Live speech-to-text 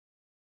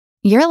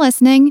You're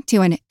listening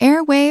to an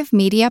Airwave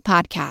Media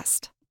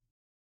Podcast.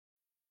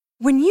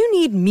 When you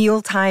need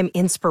mealtime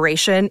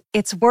inspiration,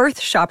 it's worth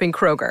shopping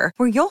Kroger,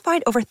 where you'll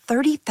find over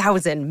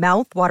 30,000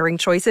 mouth-watering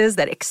choices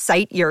that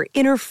excite your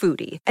inner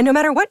foodie. And no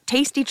matter what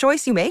tasty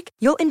choice you make,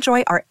 you'll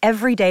enjoy our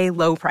everyday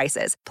low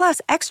prices, plus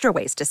extra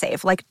ways to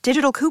save, like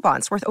digital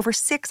coupons worth over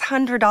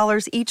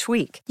 $600 each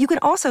week. You can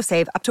also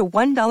save up to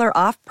 $1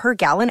 off per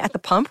gallon at the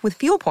pump with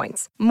fuel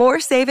points.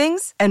 More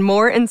savings and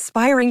more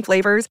inspiring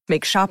flavors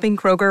make shopping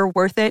Kroger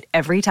worth it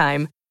every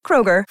time.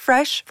 Kroger,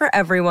 fresh for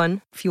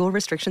everyone. Fuel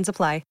restrictions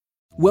apply.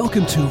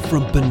 Welcome to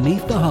From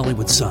Beneath the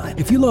Hollywood Sign.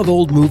 If you love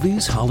old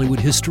movies,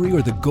 Hollywood history,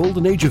 or the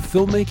golden age of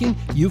filmmaking,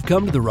 you've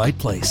come to the right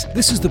place.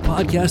 This is the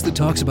podcast that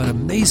talks about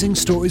amazing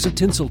stories of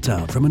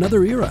Tinseltown from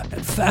another era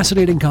and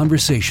fascinating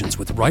conversations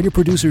with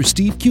writer-producer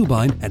Steve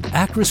Cubine and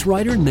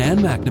actress-writer Nan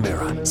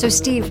McNamara. So,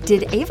 Steve,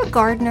 did Ava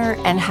Gardner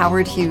and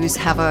Howard Hughes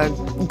have a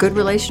good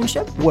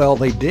relationship? Well,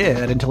 they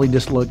did until he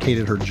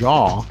dislocated her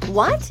jaw.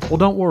 What? Well,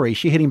 don't worry.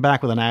 She hit him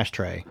back with an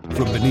ashtray.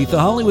 From Beneath the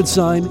Hollywood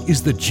Sign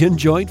is the gin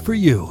joint for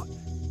you.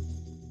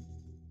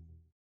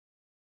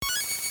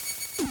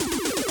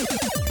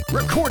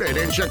 Recorded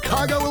in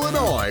Chicago,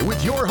 Illinois,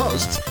 with your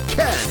hosts,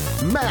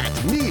 Ken, Matt,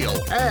 Neil,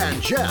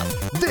 and Jeff.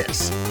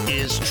 This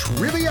is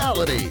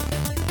Triviality.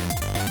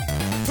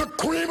 The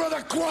cream of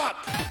the crop!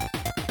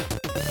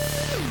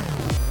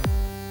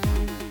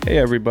 Hey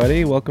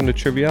everybody, welcome to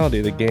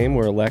Triviality, the game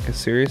where a lack of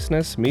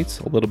seriousness meets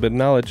a little bit of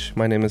knowledge.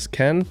 My name is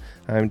Ken.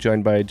 I'm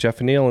joined by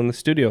Jeff and Neil in the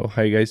studio.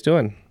 How you guys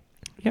doing?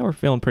 Yeah, we're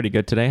feeling pretty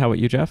good today. How about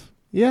you, Jeff?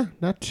 Yeah,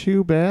 not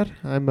too bad.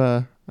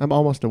 I'm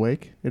almost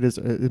awake. It is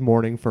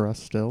morning for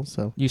us still,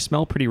 so. You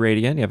smell pretty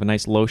radiant. You have a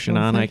nice lotion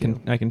on, I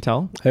can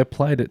tell. I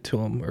applied it to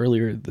him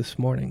earlier this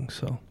morning,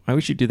 so. I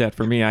wish you'd do that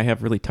for me. I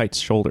have really tight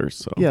shoulders,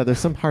 so. Yeah, there's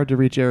some hard to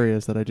reach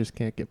areas that I just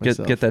can't get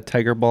myself. Get that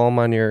tiger balm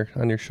on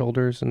your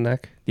shoulders and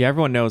neck. Yeah,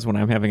 everyone knows when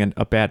I'm having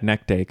a bad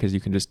neck day because you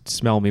can just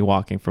smell me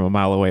walking from a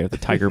mile away with the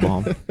tiger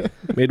balm.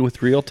 Made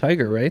with real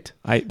tiger, right?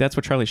 That's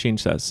what Charlie Sheen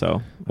says,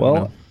 so.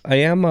 Well, I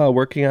am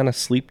working on a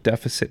sleep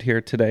deficit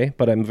here today,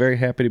 but I'm very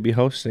happy to be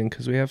hosting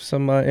because we have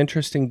some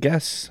interesting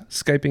guests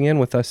Skyping in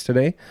with us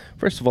today.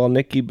 First of all,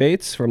 Nikki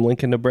Bates from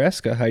Lincoln,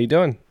 Nebraska. How you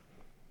doing?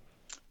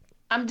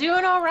 I'm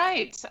doing all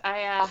right. I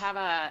have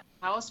a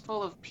house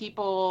full of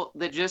people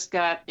that just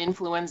got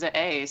influenza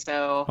A.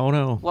 So, oh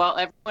no! While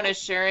everyone is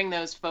sharing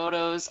those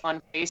photos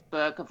on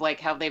Facebook of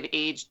like how they've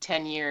aged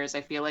 10 years,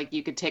 I feel like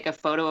you could take a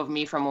photo of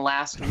me from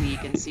last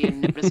week and see a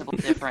noticeable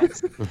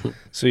difference.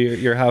 So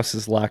your house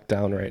is locked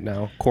down right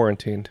now,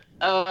 quarantined.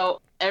 Oh,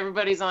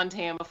 everybody's on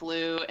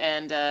Tamiflu,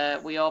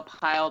 and we all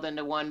piled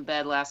into one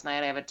bed last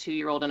night. I have a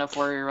 2-year-old and a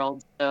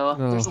 4-year-old, so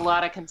there's a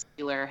lot of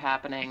concealer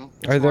happening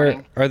this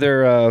morning. Are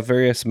there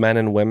various men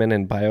and women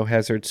in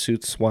biohazard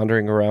suits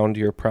wandering around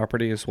your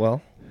property as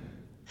well?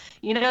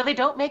 You know, they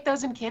don't make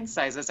those in kid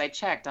sizes. I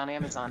checked on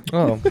Amazon.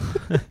 Oh.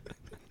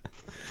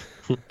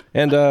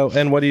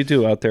 And what do you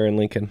do out there in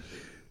Lincoln?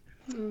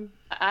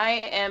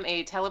 I am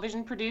a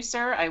television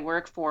producer. I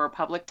work for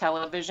public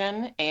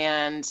television,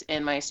 and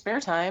in my spare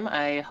time,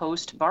 I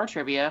host bar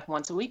trivia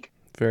once a week.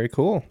 Very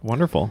cool.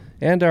 Wonderful.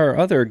 And our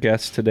other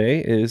guest today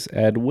is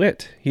Ed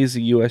Witt. He's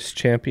a U.S.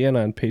 champion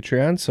on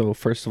Patreon, so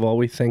first of all,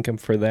 we thank him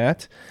for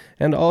that.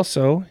 And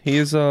also,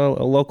 he's a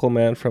local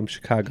man from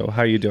Chicago.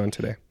 How are you doing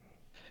today?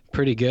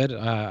 Pretty good.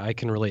 I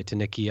can relate to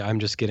Nikki. I'm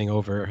just getting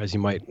over, as you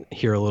might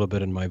hear a little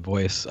bit in my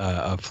voice,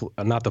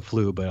 not the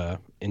flu, but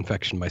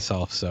infection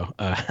myself. So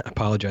I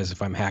apologize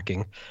if I'm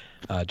hacking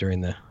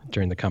during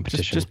the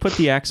competition. Just put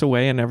the axe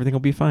away and everything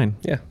will be fine.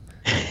 Yeah.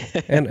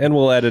 and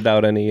we'll edit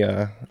out any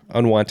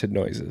unwanted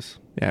noises.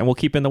 Yeah, and we'll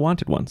keep in the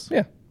wanted ones.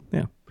 Yeah.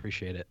 Yeah.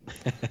 Appreciate it.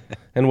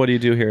 And what do you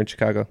do here in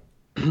Chicago?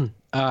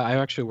 I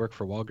actually work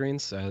for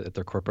Walgreens at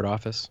their corporate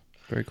office.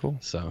 Very cool.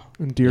 So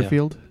in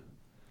Deerfield? Yeah.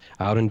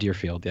 Out in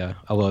Deerfield, yeah.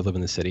 Although I live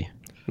in the city.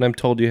 And I'm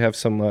told you have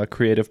some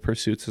creative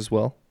pursuits as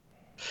well.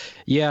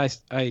 Yeah,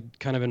 I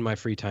kind of in my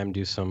free time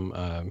do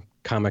some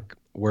comic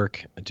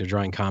work, to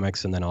drawing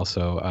comics, and then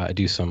also I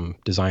do some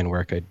design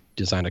work. I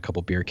designed a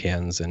couple beer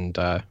cans and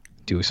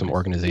do some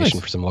organization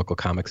for some local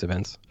comics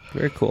events.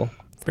 Very cool.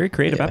 Very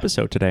creative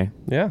episode today.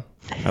 Yeah.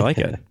 I like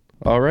it.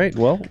 All right.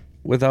 Well,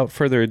 without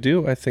further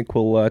ado, I think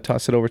we'll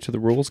toss it over to the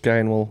rules guy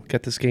and we'll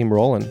get this game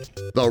rolling.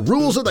 The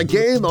rules of the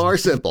game are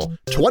simple.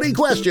 20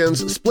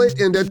 questions split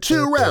into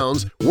 2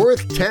 rounds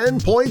worth 10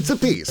 points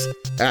apiece.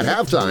 At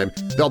halftime,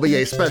 there'll be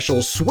a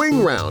special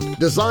swing round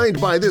designed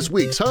by this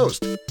week's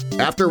host.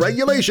 After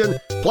regulation,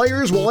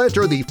 players will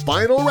enter the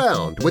final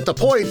round with the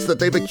points that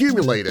they've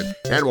accumulated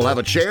and will have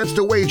a chance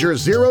to wager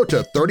 0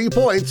 to 30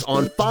 points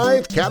on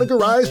 5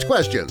 categorized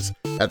questions.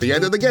 At the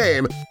end of the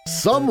game,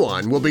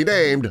 someone will be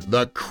named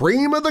the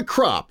cream of the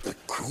crop. The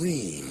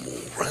cream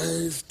will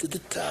rise to the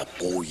top,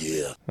 oh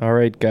yeah. All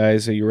right,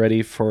 guys, are you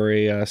ready for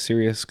a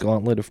serious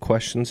gauntlet of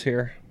questions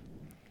here?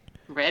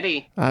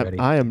 Ready.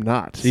 I am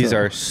not. These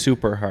are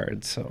super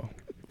hard, so.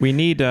 We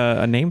need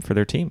a name for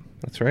their team.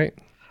 That's right.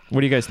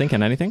 What are you guys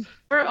thinking? Anything?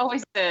 We're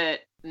always the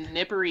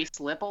Nippery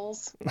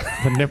Slipples.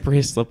 The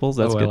Nippery Slipples,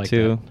 that's good like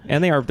too. That.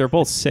 And they're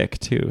both sick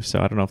too, so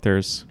I don't know if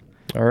there's...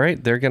 All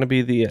right, they're going to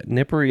be the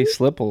Nippery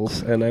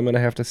Slipples, and I'm going to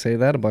have to say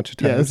that a bunch of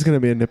times. Yeah, it's going to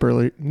be a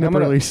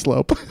nipperly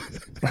slope.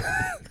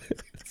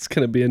 It's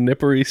going to be a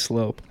Nippery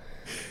Slope.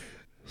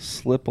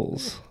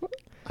 Slipples.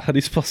 How do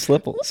you spell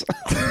Slipples?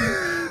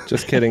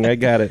 Just kidding, I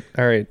got it.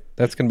 All right,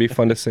 that's going to be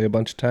fun to say a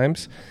bunch of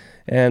times.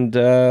 And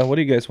what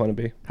do you guys want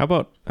to be? How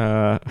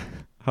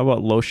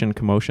about Lotion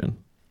Commotion?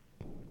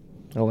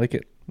 I like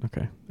it.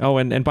 Okay. Oh,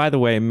 and by the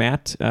way,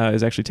 Matt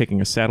is actually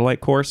taking a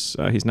satellite course.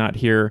 He's not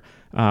here,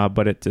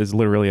 but it is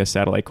literally a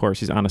satellite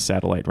course. He's on a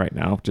satellite right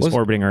now, just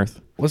orbiting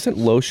Earth. Wasn't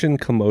Lotion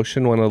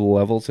Commotion one of the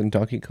levels in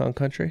Donkey Kong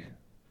Country?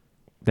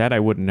 That I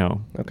wouldn't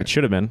know. Okay. It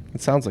should have been.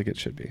 It sounds like it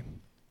should be.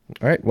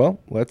 All right, well,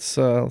 let's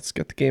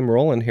get the game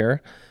rolling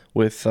here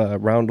with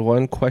round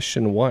one,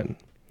 question one.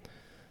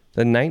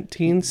 The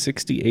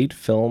 1968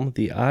 film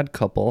The Odd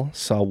Couple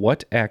saw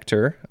what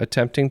actor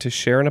attempting to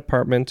share an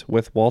apartment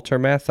with Walter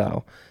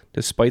Matthau,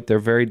 despite their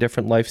very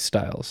different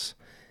lifestyles?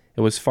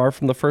 It was far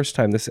from the first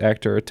time this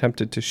actor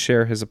attempted to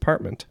share his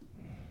apartment.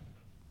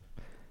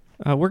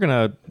 We're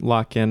going to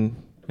lock in,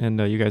 and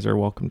you guys are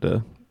welcome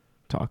to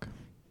talk.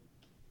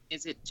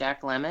 Is it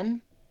Jack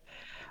Lemmon?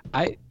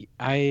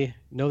 I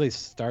know they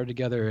starred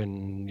together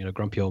in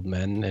Grumpy Old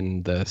Men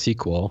and the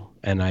sequel,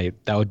 and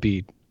that would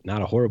be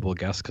not a horrible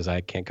guess because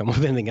I can't come up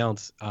with anything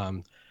else.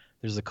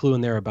 There's a clue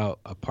in there about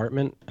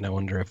apartment, and I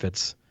wonder if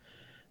there's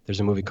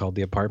a movie called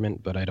The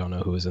Apartment, but I don't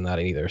know who was in that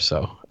either.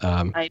 So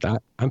I'm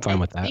fine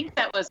with that. I think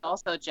that was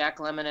also Jack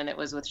Lemmon, and it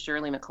was with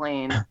Shirley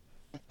MacLaine.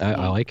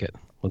 I like it.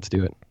 Let's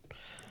do it.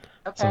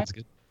 Okay. Sounds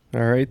good.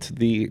 All right,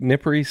 the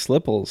Nippery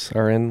Slipples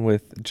are in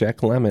with Jack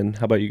Lemmon.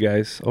 How about you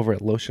guys over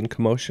at Lotion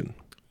Commotion?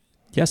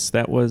 Yes,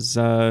 that was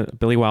a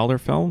Billy Wilder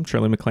film,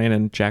 Shirley MacLaine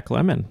and Jack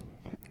Lemmon.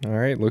 All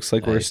right, looks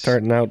like we're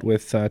starting out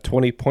with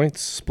 20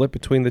 points split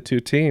between the two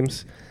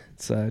teams.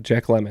 It's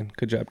Jack Lemmon.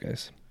 Good job,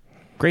 guys.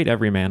 Great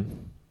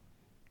everyman.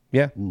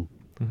 Yeah.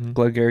 Mm-hmm.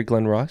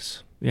 Glenn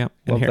Ross. Yeah.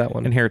 Love that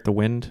one. Inherit the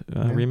Wind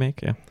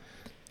remake. Yeah.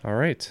 All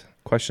right.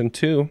 Question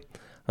 2.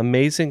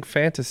 Amazing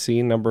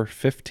Fantasy number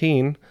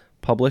 15,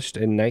 published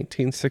in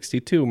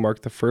 1962,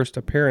 marked the first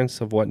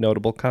appearance of what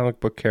notable comic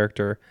book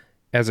character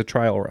as a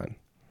trial run?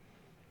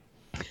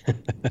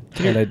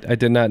 And I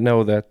did not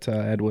know that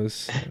Ed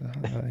was,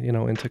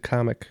 into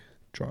comic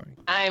drawing.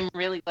 I'm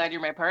really glad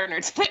you're my partner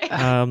today.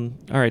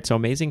 All right. So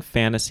Amazing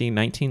Fantasy,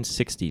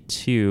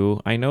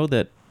 1962. I know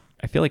that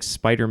I feel like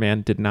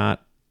Spider-Man did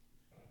not.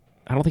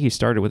 I don't think he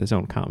started with his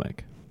own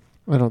comic.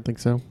 I don't think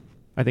so.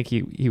 I think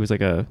he was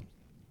like a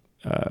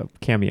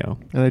cameo.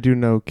 And I do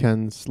know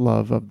Ken's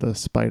love of the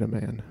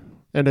Spider-Man.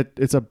 And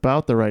it's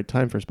about the right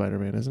time for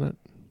Spider-Man, isn't it?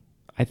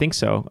 I think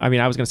so. I mean,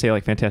 I was going to say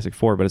like Fantastic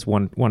Four, but it's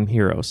one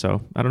hero.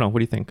 So I don't know. What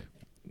do you think?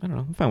 I don't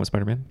know. I'm fine with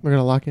Spider-Man. We're going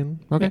to lock in?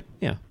 Okay.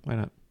 Yeah. Why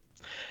not?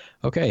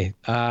 Okay.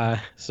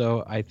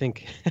 So I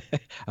think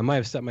I might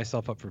have set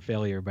myself up for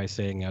failure by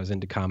saying I was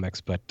into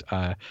comics, but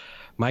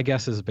my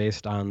guess is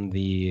based on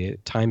the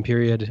time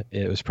period.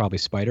 It was probably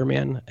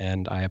Spider-Man,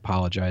 and I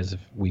apologize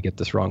if we get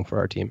this wrong for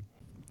our team.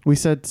 We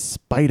said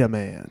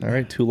Spider-Man. All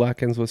right. 2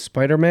 lock-ins with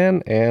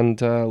Spider-Man, and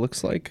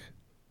looks like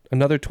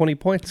another 20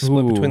 points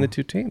split between the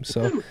two teams.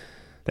 So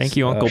thank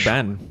you, Uncle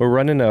Ben. We're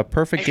running a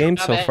perfect game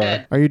so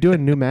far. Are you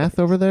doing new math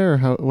over there,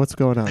 or what's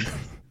going on?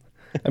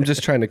 I'm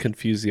just trying to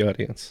confuse the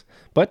audience.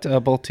 But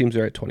both teams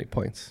are at 20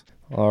 points.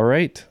 All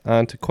right,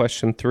 on to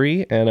question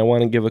 3. And I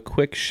want to give a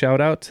quick shout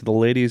out to the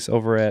ladies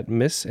over at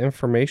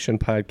Misinformation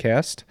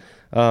Podcast.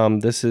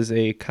 This is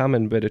a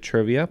common bit of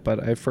trivia,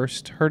 but I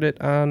first heard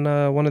it on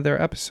one of their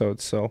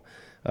episodes. So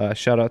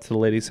shout out to the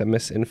ladies at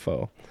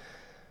Misinfo.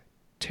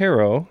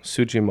 Taro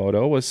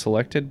Sugimoto was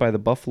selected by the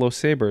Buffalo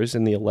Sabres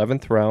in the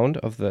 11th round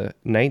of the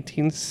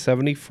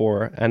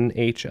 1974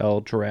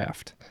 NHL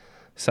Draft.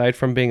 Aside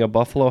from being a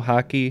Buffalo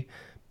hockey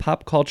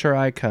pop culture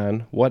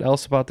icon, what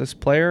else about this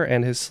player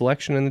and his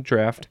selection in the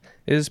draft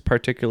is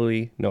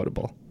particularly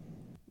notable?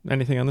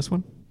 Anything on this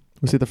one?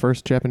 Was he the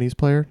first Japanese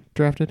player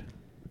drafted?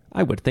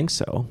 I would think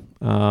so.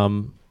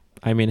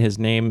 I mean, his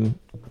name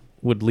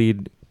would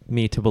lead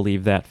me to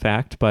believe that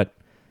fact, but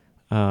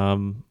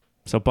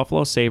so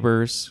Buffalo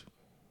Sabres,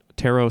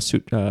 Taro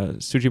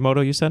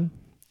Sugimoto, you said?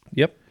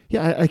 Yep.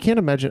 Yeah, I can't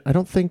imagine.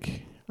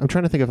 I'm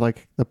trying to think of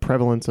like the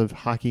prevalence of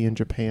hockey in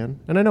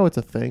Japan. And I know it's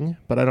a thing,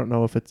 but I don't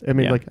know if it's,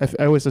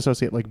 I always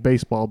associate like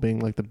baseball being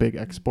like the big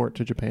export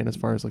to Japan as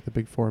far as like the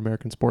big 4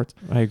 American sports.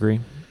 I agree.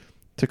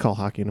 To call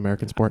hockey an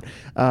American sport.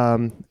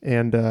 North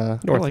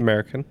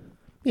American.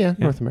 Yeah,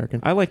 North American.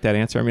 I like that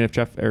answer. I mean, if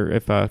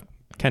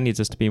Ken needs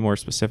us to be more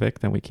specific,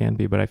 then we can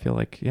be, but I feel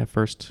like,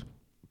 first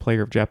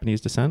player of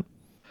Japanese descent.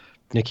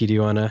 Nikki, do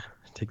you want to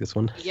take this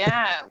one?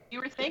 Yeah, we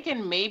were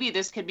thinking maybe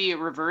this could be a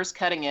reverse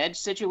cutting edge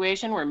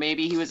situation where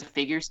maybe he was a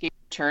figure skater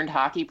turned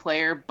hockey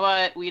player,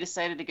 but we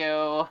decided to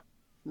go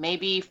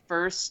maybe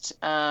first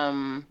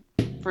Japanese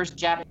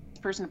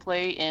person to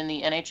play in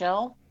the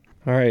NHL.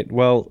 All right.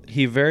 Well,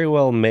 he very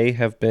well may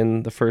have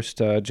been the first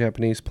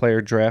Japanese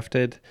player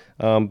drafted,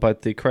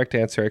 but the correct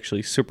answer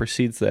actually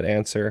supersedes that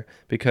answer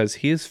because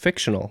he is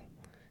fictional.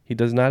 He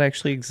does not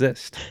actually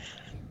exist.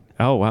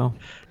 Oh, wow.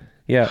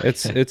 Yeah,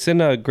 it's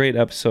in a great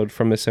episode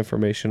from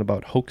Misinformation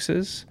about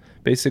hoaxes.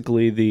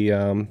 Basically, the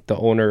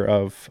owner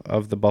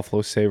of the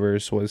Buffalo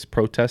Sabres was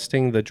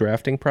protesting the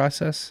drafting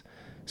process,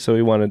 so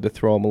he wanted to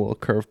throw him a little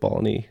curveball,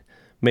 and he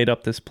made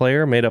up this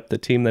player, made up the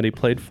team that he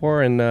played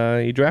for, and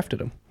he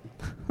drafted him.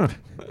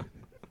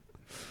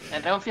 I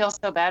don't feel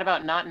so bad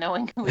about not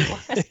knowing who he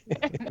was.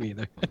 Me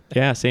either.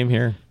 Yeah, same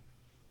here.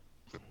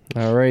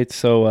 All right,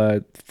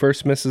 so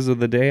first misses of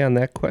the day on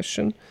that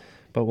question,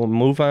 but we'll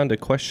move on to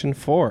question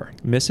 4.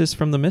 Misses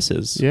from the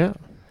misses. Yeah.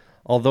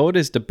 Although it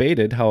is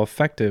debated how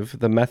effective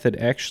the method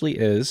actually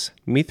is,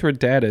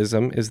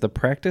 Mithridatism is the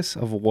practice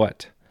of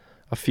what?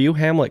 A few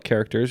Hamlet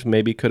characters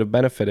maybe could have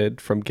benefited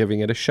from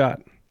giving it a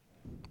shot.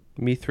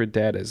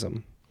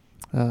 Mithridatism.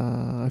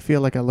 I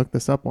feel like I looked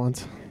this up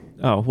once.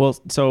 Oh, well,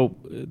 so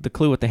the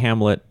clue with the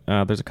Hamlet,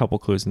 there's a couple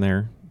clues in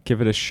there.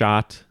 Give it a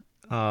shot.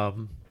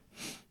 Hamlet.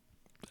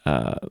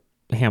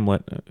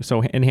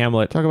 So in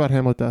Hamlet... Talk about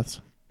Hamlet deaths.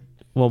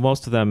 Well,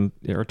 most of them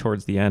are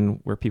towards the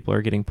end where people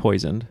are getting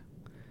poisoned.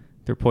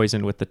 They're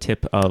poisoned with the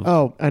tip of...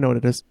 Oh, I know what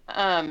it is.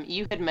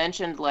 You had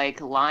mentioned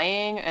like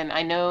lying, and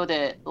I know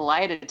that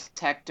lie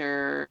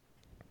detector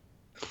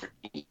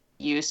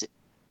use is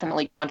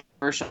definitely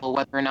controversial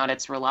whether or not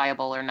it's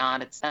reliable or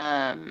not. It's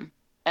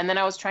and then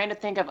I was trying to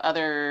think of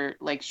other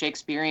like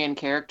Shakespearean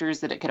characters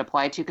that it could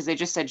apply to, because they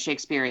just said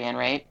Shakespearean,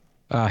 right?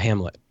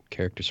 Hamlet,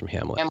 characters from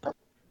Hamlet. Hamlet.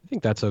 I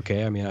think that's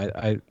okay. I mean,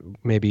 I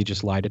maybe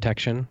just lie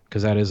detection,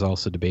 because that is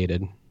also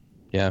debated.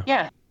 Yeah.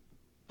 Yeah.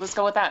 Let's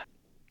go with that.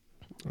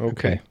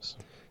 Okay.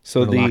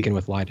 So the lock in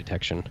with lie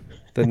detection.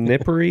 The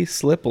Nippery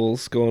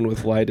Slipples going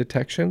with lie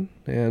detection,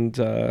 and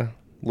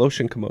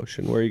Lotion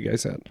Commotion. Where are you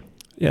guys at?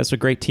 Yeah, it's a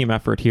great team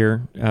effort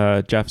here.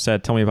 Jeff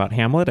said, tell me about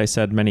Hamlet. I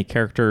said many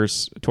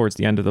characters towards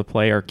the end of the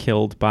play are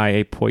killed by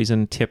a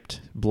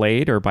poison-tipped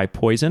blade or by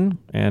poison.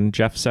 And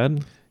Jeff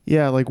said...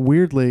 Yeah, like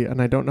weirdly,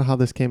 and I don't know how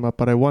this came up,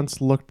 but I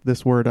once looked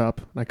this word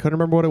up. I couldn't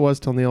remember what it was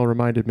till Neil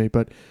reminded me,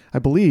 but I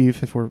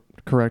believe, if we're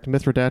correct,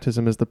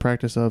 Mithridatism is the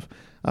practice of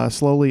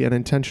slowly and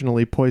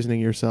intentionally poisoning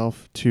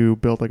yourself to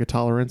build like a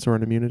tolerance or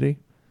an immunity.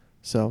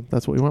 So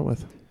that's what we went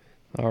with.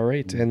 All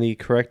right, and the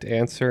correct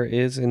answer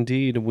is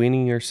indeed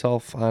weaning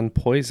yourself on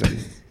poison.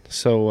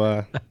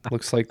 So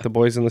looks like the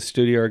boys in the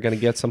studio are going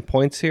to get some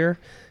points here,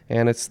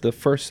 and it's the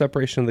first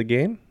separation of the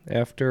game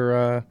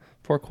after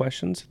 4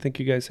 questions. I think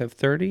you guys have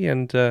 30,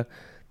 and the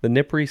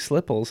Nippery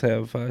Slipples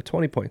have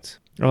 20 points.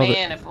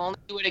 Man, if only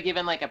you would have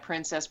given like a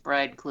Princess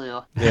Bride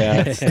clue.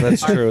 Yeah,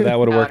 that's true. That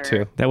would have worked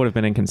too. That would have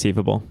been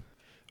inconceivable.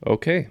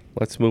 Okay,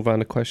 let's move on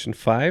to question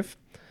 5.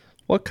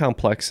 What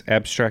complex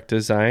abstract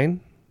design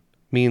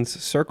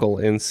means circle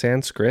in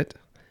Sanskrit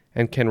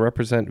and can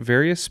represent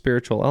various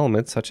spiritual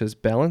elements such as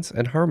balance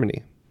and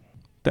harmony?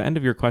 The end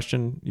of your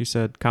question, you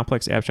said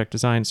complex abstract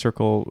design,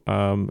 circle,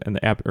 and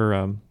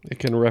the it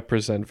can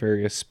represent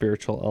various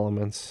spiritual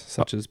elements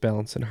such as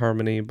balance and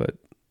harmony, but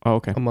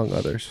okay, among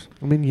others.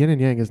 I mean, yin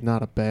and yang is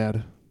not a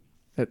bad.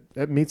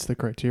 It meets the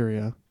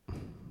criteria.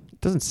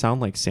 It doesn't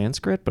sound like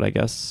Sanskrit, but I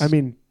guess. I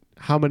mean,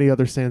 how many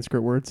other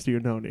Sanskrit words do you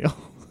know, Neil?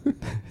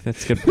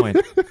 That's a good point.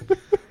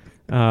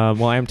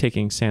 Well, I am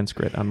taking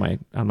Sanskrit on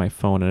my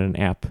phone in an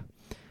app.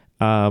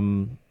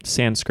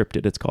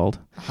 Sanscripted, it's called.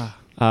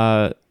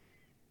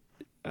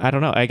 I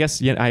don't know. I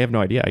guess I have no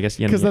idea. I guess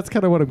because that's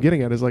kind of what I'm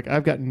getting at. Is like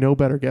I've got no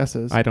better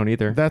guesses. I don't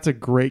either. That's a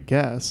great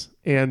guess,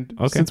 and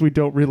since we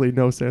don't really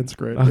know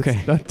Sanskrit,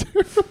 it's not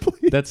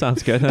terribly. That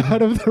sounds good.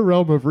 Out of the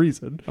realm of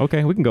reason.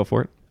 Okay, we can go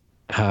for it.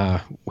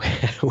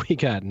 We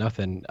got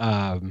nothing.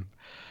 I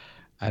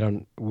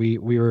don't. We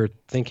were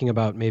thinking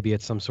about maybe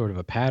it's some sort of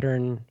a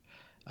pattern,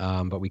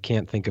 but we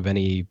can't think of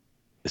any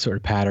sort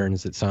of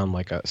patterns that sound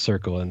like a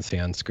circle in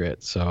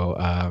Sanskrit.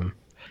 So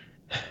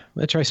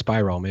let's try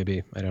spiral.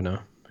 Maybe I don't know.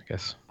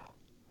 Guess.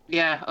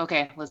 Yeah,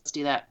 okay, let's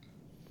do that.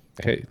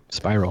 Okay,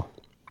 spiral.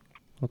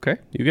 Okay,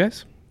 you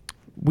guys?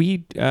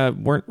 We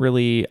weren't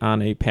really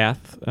on a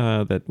path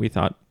that we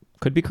thought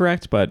could be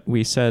correct, but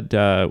we said,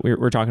 we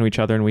were talking to each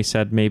other and we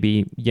said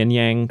maybe yin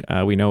yang.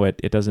 We know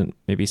it doesn't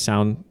maybe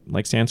sound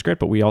like Sanskrit,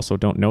 but we also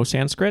don't know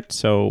Sanskrit,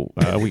 so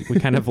we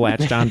kind of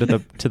latched on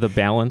to the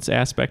balance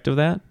aspect of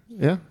that.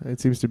 Yeah,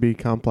 it seems to be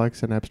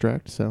complex and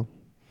abstract, so...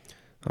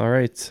 All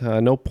right,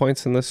 no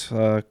points in this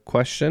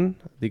question.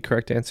 The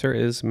correct answer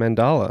is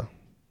mandala,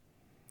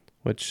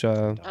 which,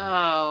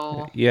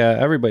 yeah,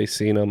 everybody's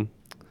seen them.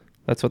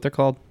 That's what they're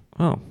called.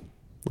 Oh.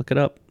 Look it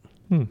up.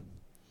 All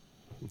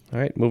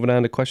right, moving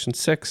on to question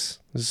 6.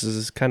 This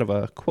is kind of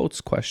a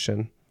quotes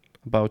question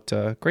about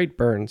Great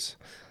Burns.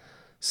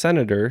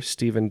 Senator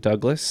Stephen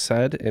Douglas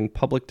said in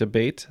public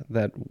debate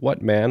that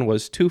what man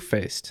was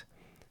two-faced?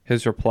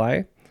 His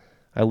reply,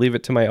 I leave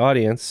it to my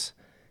audience.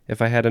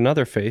 If I had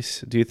another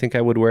face, do you think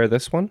I would wear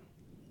this one?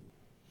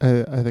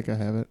 I think I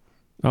have it.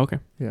 Oh, okay.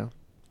 Yeah.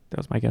 That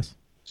was my guess.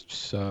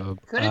 So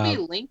could it be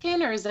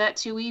Lincoln, or is that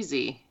too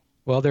easy?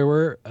 Well, there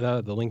were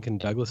the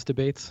Lincoln-Douglas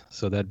debates,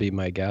 so that'd be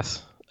my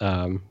guess.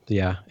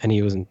 Yeah, and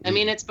he wasn't... I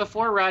mean, it's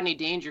before Rodney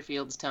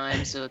Dangerfield's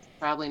time, so it's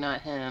probably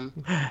not him.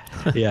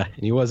 Yeah,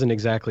 and he wasn't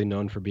exactly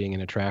known for being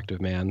an attractive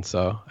man,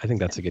 so I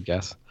think that's a good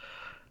guess.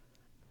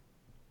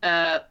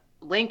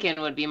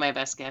 Lincoln would be my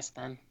best guess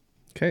then.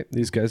 Okay,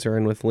 these guys are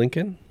in with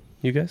Lincoln.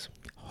 You guys?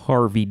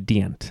 Harvey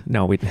Dent.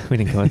 No, we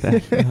didn't go with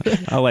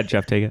that. I'll let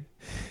Jeff take it.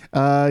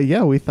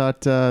 Yeah, we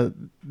thought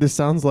this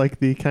sounds like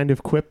the kind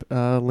of quip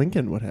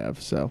Lincoln would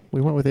have, so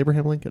we went with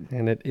Abraham Lincoln.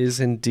 And it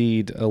is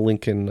indeed a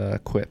Lincoln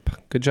quip.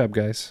 Good job,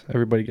 guys.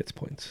 Everybody gets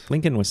points.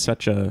 Lincoln was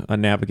such a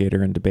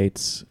navigator in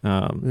debates.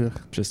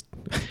 Just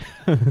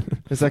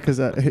is that because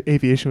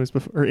aviation was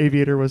before, or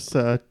aviator was?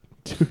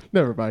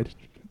 Never mind.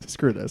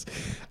 Screw this.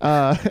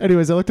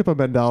 Anyways, I looked up a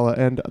mandala,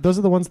 and those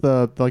are the ones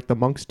the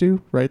monks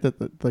do, right? That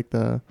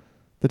the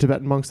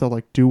Tibetan monks, they'll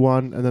like do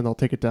one and then they'll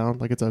take it down,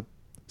 like it's a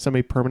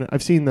semi-permanent.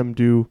 I've seen them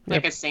do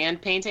like a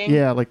sand painting.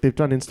 Yeah, like they've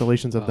done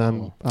installations of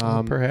them.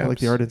 Perhaps like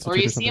the Art Institute. Or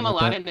you see them a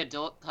lot that. in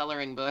adult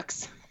coloring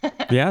books.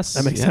 Yes,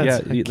 that makes sense. Yeah,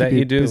 that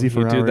you do. You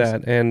do hours.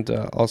 that, and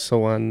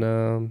also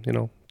on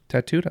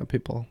tattooed on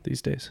people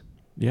these days.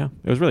 Yeah,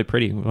 it was really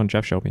pretty when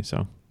Jeff showed me.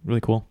 So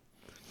really cool.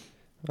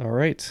 All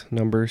right,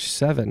 number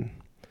 7.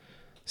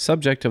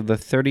 Subject of the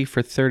 30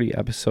 for 30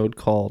 episode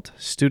called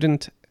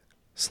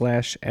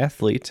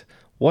Student/Athlete.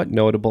 What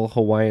notable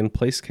Hawaiian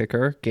place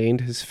kicker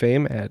gained his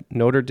fame at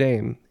Notre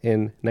Dame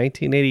in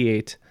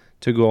 1988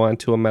 to go on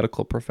to a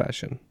medical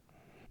profession?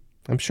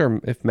 I'm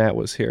sure if Matt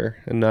was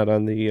here and not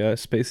on the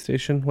space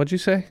station, what'd you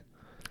say?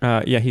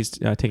 Yeah, he's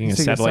taking a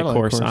satellite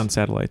course on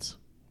satellites.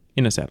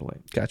 In a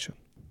satellite. Gotcha.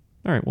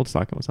 All right, we'll just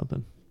talk about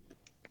something.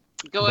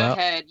 Go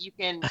ahead. You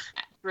can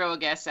throw a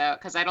guess out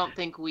because I don't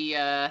think we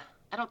have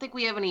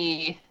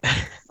any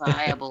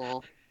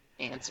viable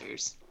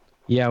answers.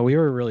 Yeah, we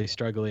were really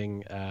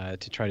struggling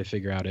to try to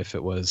figure out if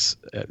it was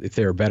if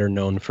they were better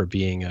known for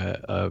being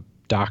a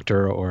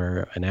doctor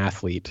or an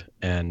athlete,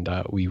 and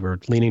we were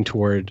leaning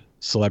toward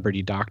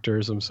celebrity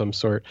doctors of some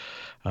sort,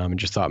 and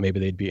just thought maybe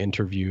they'd be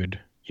interviewed,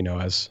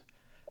 as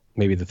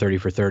maybe the 30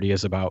 for 30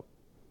 is about,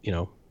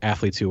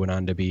 athletes who went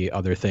on to be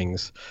other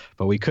things,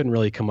 but we couldn't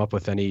really come up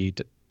with any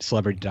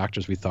celebrity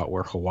doctors we thought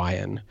were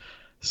Hawaiian.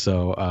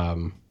 So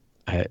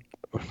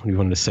we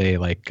wanted to say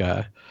like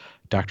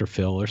Dr.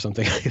 Phil or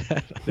something like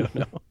that. I don't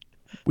know.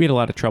 We had a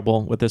lot of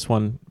trouble with this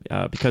one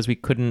because we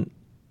couldn't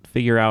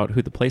figure out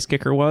who the place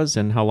kicker was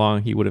and how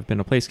long he would have been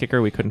a place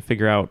kicker. We couldn't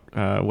figure out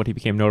what he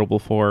became notable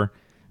for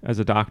as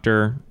a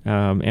doctor,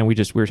 and we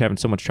were having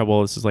so much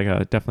trouble. This is like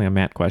definitely a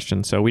Matt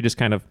question. So we just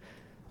kind of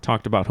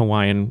talked about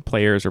Hawaiian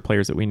players or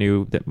players that we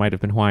knew that might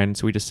have been Hawaiian.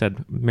 So we just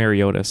said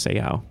Mariota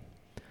Seau.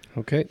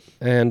 Okay,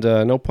 and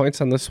no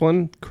points on this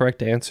one.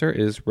 Correct answer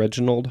is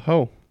Reginald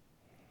Ho.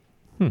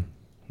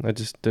 I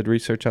just did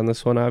research on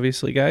this one,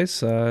 obviously,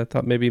 guys. I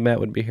thought maybe Matt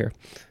would be here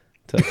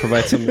to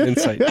provide some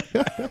insight.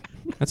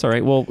 That's all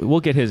right. We'll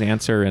get his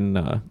answer in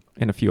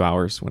a few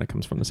hours when it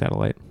comes from the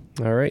satellite.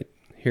 All right.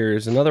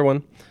 Here's another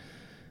one.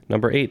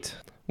 Number 8.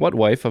 What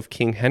wife of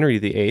King Henry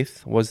VIII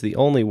was the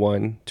only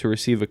one to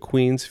receive a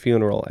queen's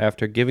funeral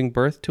after giving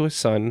birth to a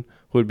son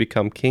who would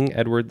become King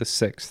Edward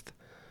VI?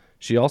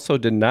 She also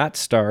did not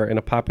star in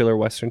a popular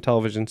Western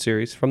television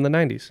series from the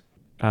 90s.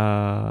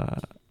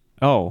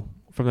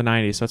 From the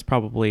 90s. So it's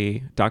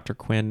probably Dr.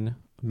 Quinn,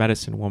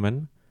 Medicine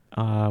Woman,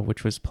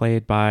 which was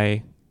played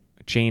by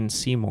Jane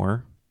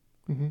Seymour.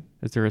 Mm-hmm.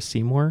 Is there a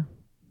Seymour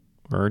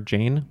or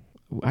Jane?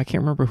 I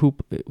can't remember who.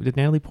 Did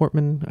Natalie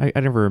Portman? I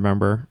never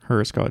remember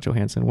her or Scarlett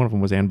Johansson. One of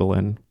them was Anne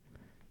Boleyn.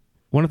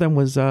 One of them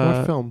was...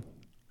 what film?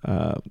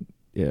 I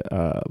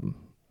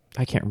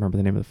can't remember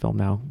the name of the film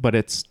now, but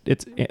it's. I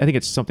think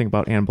it's something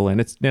about Anne Boleyn.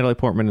 It's Natalie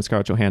Portman and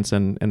Scarlett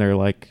Johansson, and they're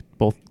like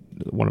both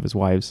one of his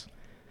wives.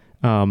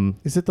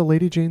 Is it the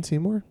Lady Jane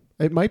Seymour?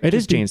 It might. It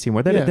is Jane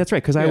Seymour. That's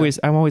right. Because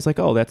I'm always like,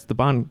 oh, that's the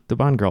Bond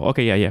girl.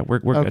 Okay, yeah, we're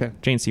okay.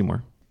 good. Jane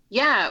Seymour.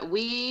 Yeah,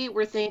 we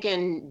were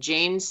thinking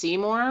Jane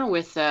Seymour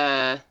with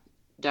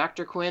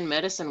Dr. Quinn,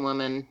 Medicine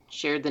Woman,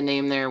 shared the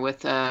name there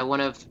with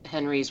one of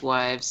Henry's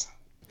wives.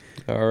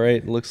 All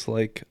right, looks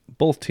like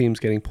both teams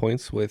getting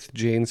points with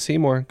Jane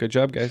Seymour. Good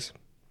job, guys.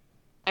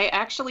 I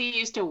actually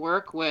used to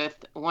work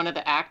with one of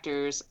the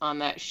actors on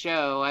that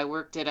show. I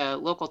worked at a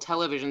local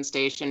television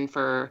station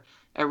for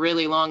a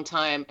really long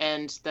time,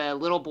 and the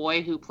little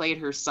boy who played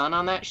her son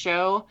on that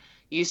show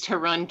used to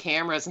run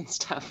cameras and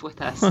stuff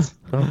with us.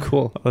 Oh,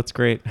 cool. Oh, that's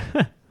great.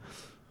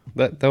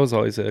 That was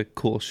always a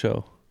cool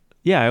show.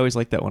 Yeah, I always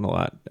liked that one a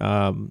lot.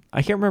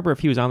 I can't remember if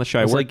he was on the show.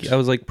 I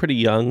was pretty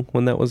young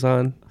when that was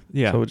on.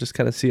 Yeah. So I would just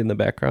kind of see in the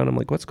background. I'm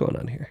like, what's going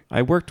on here?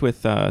 I worked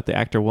with the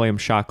actor William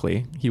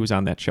Shockley. He was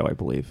on that show, I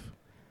believe.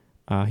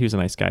 He was a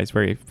nice guy. He's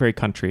very, very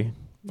country.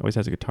 Always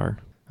has a guitar.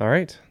 All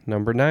right.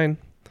 Number 9.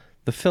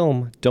 The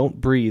film Don't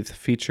Breathe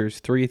features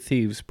 3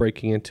 thieves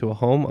breaking into a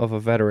home of a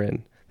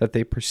veteran that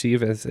they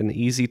perceive as an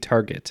easy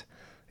target.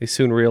 They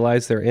soon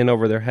realize they're in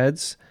over their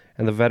heads,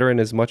 and the veteran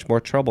is much more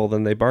trouble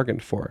than they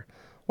bargained for.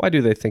 Why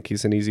do they think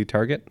he's an easy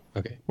target?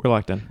 Okay. We're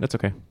locked in. That's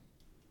okay.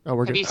 Oh,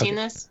 we're Have good. you seen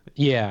this?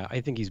 Yeah,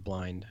 I think he's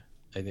blind,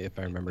 if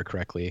I remember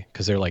correctly,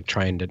 because they're like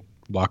trying to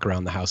walk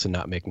around the house and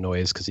not make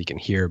noise because he can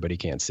hear, but he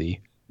can't see.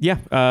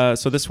 Yeah.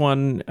 So this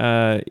one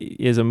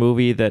is a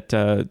movie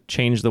that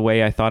changed the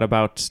way I thought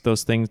about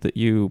those things that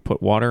you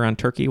put water on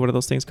turkey. What are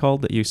those things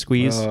called that you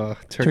squeeze?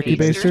 Turkey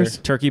basters.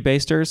 Turkey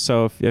basters.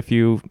 So if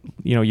you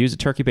use a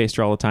turkey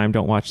baster all the time,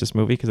 don't watch this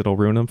movie because it'll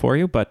ruin them for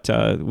you. But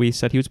we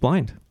said he was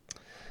blind.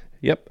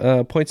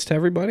 Yep. Points to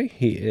everybody.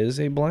 He is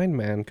a blind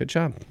man. Good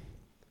job.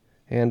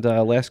 And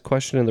last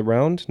question in the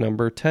round,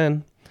 number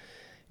 10.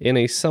 In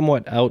a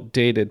somewhat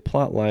outdated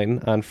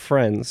plotline on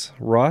Friends,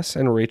 Ross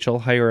and Rachel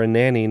hire a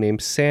nanny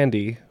named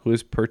Sandy, who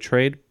is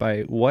portrayed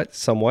by what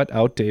somewhat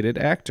outdated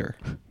actor?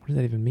 What does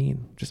that even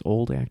mean? Just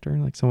old actor?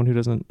 Like someone who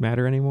doesn't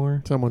matter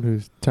anymore? Someone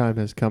whose time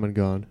has come and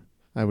gone,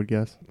 I would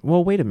guess.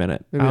 Well, wait a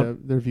minute. Maybe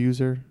their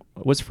views are...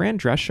 Was Fran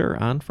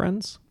Drescher on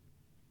Friends?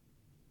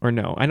 Or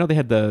no? I know they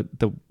had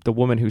the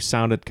woman who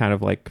sounded kind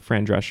of like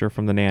Fran Drescher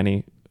from The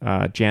Nanny,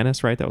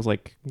 Janice, right? That was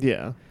like...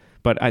 Yeah.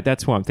 But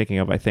that's who I'm thinking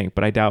of, I think.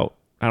 But I don't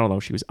know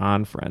if she was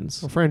on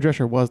Friends. Well, Fran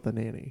Drescher was the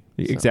nanny.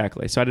 So.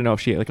 Exactly. So I don't know if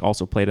she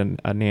also played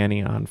a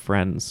nanny on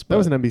Friends. That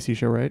was an NBC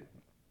show, right?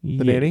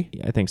 The Nanny?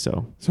 Yeah, I think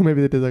so. So maybe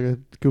they did like a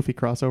goofy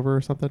crossover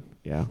or something?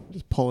 Yeah.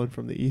 Just pulling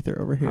from the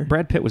ether over here.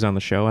 Brad Pitt was on the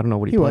show. I don't know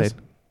what he played.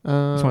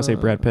 I just want to say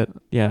Brad Pitt.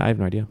 Yeah, I have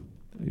no idea.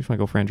 You just want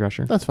to go Fran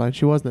Drescher? That's fine.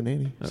 She was the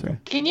nanny. Okay. So.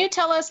 Can you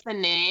tell us the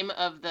name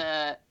of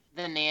the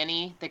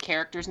nanny, the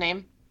character's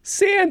name?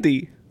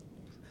 Sandy.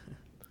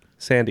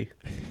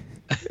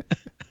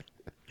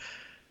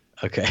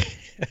 Okay.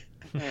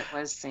 It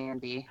was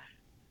Sandy.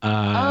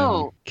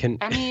 I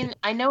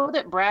know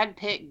that Brad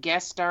Pitt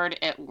guest starred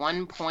at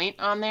one point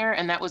on there,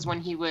 and that was when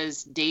he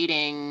was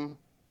dating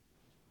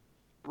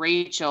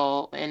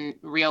Rachel in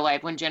real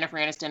life, when Jennifer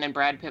Aniston and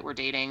Brad Pitt were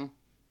dating.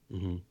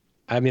 Mm-hmm.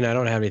 I mean, I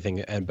don't have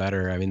anything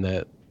better. I mean,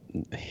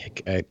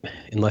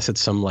 unless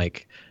it's some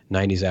like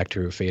 90s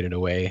actor who faded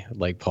away,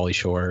 like Pauly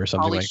Shore or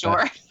something like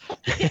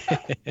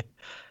that.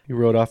 You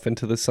rode off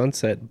into the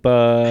sunset,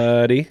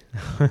 buddy.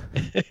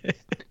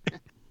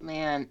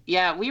 Man,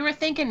 yeah, we were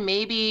thinking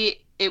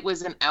maybe it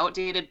was an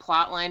outdated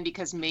plot line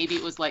because maybe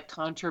it was like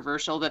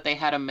controversial that they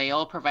had a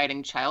male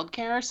providing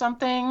childcare or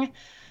something.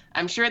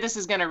 I'm sure this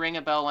is going to ring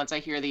a bell once I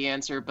hear the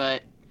answer,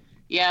 but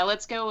yeah,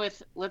 let's go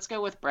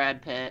with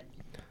Brad Pitt.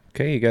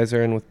 Okay, you guys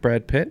are in with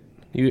Brad Pitt.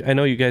 I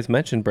know you guys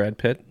mentioned Brad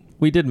Pitt.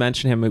 We did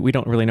mention him. We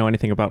don't really know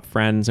anything about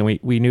Friends, and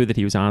we knew that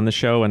he was on the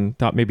show and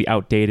thought maybe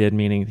outdated,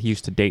 meaning he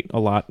used to date a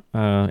lot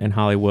in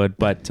Hollywood,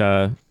 but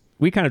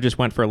we kind of just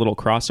went for a little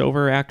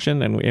crossover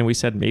action, and we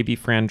said maybe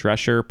Fran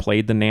Drescher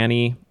played the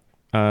nanny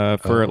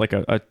for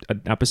an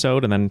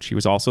episode, and then she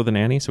was also the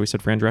nanny, so we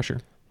said Fran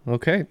Drescher.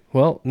 Okay,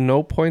 well,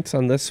 no points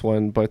on this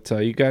one, but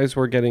you guys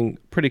were getting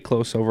pretty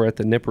close over at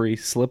the Nippery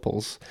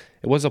Slipples.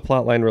 It was a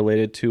plotline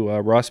related to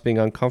Ross being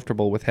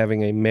uncomfortable with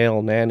having a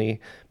male nanny,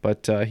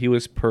 but he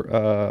was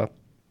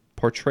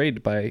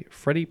portrayed by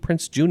Freddie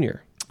Prinze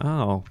Jr.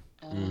 Oh.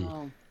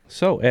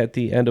 So at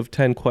the end of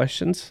 10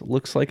 questions,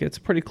 looks like it's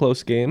a pretty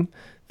close game.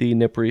 The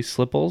Nippery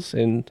Slipples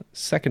in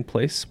second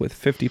place with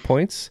 50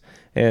 points,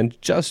 and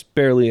just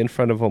barely in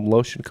front of them,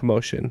 Lotion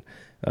Commotion,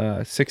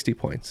 60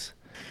 points.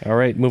 All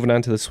right, moving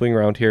on to the swing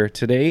round here.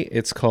 Today,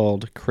 it's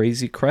called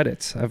Crazy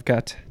Credits. I've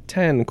got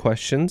 10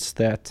 questions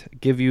that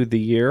give you the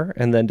year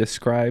and then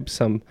describe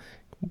some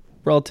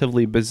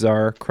relatively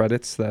bizarre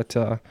credits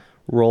that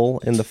roll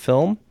in the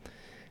film.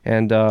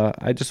 And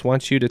I just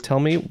want you to tell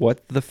me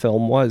what the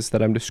film was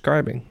that I'm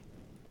describing.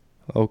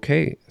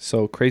 Okay,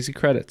 so Crazy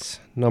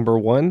Credits. Number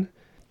 1,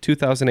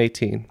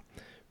 2018.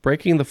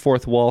 Breaking the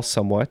fourth wall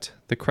somewhat,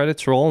 the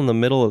credits roll in the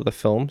middle of the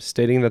film,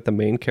 stating that the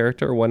main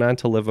character went on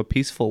to live a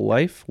peaceful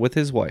life with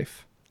his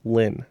wife,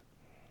 Lynn.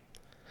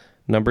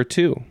 Number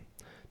 2,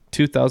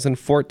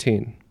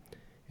 2014.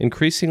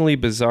 Increasingly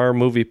bizarre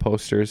movie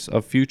posters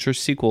of future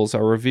sequels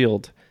are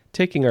revealed,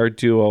 taking our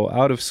duo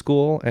out of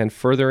school and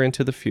further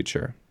into the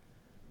future.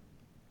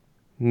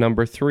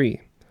 Number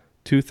 3,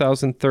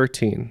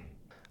 2013.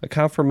 A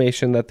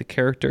confirmation that the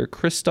character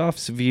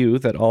Kristoff's view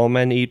that all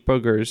men eat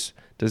boogers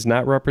does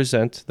not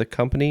represent the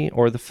company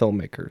or the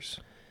filmmakers.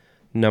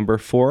 Number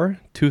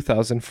 4,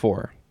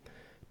 2004.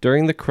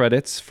 During the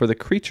credits for the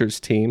Creatures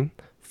team,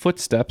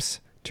 footsteps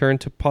turn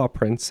to paw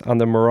prints on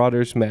the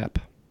Marauders map.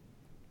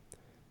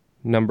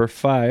 Number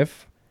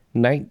 5,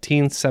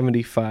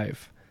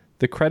 1975.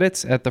 The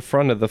credits at the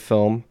front of the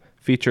film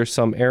feature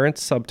some errant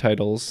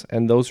subtitles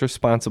and those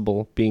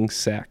responsible being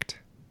sacked.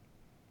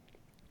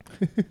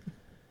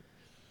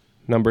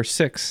 Number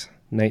 6,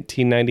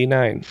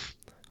 1999.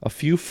 A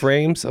few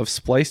frames of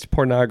spliced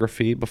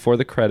pornography before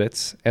the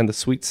credits and the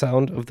sweet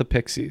sound of the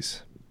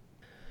Pixies.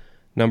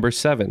 Number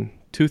 7,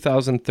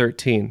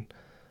 2013.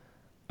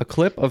 A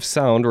clip of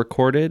sound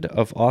recorded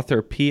of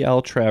author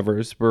P.L.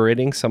 Travers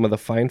berating some of the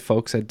fine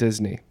folks at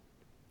Disney.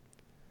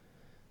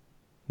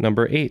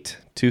 Number 8,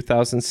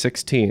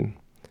 2016.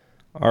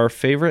 Our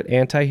favorite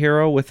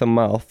anti-hero with a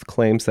mouth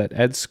claims that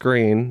Ed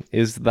Skrein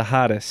is the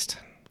hottest.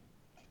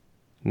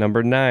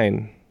 Number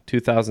 9,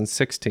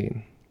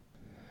 2016.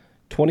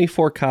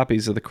 24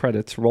 copies of the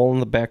credits roll in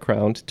the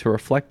background to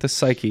reflect the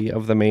psyche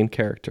of the main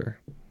character.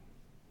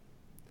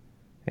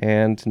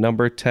 And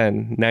number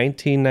 10,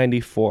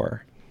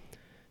 1994.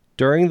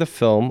 During the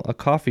film, a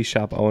coffee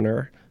shop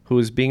owner who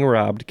is being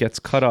robbed gets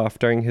cut off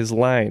during his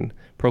line,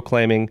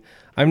 proclaiming,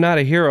 "I'm not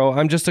a hero,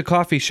 I'm just a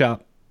coffee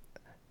shop."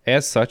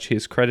 As such, he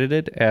is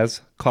credited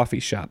as Coffee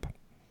Shop.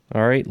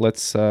 All right,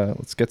 let's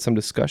get some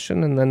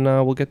discussion, and then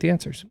we'll get the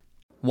answers.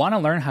 Want to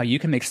learn how you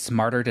can make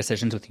smarter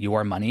decisions with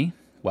your money?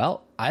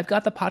 Well, I've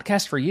got the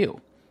podcast for you.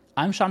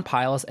 I'm Sean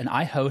Piles, and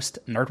I host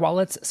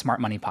NerdWallet's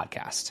Smart Money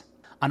Podcast.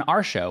 On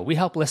our show, we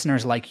help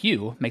listeners like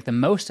you make the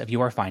most of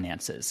your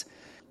finances.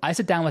 I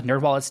sit down with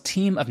NerdWallet's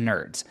team of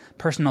nerds,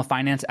 personal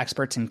finance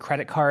experts in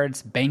credit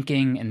cards,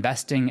 banking,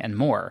 investing, and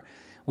more.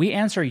 We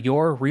answer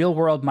your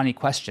real-world money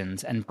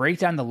questions and break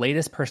down the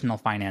latest personal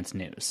finance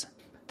news.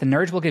 The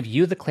nerds will give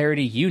you the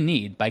clarity you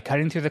need by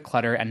cutting through the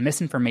clutter and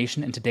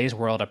misinformation in today's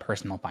world of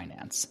personal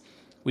finance.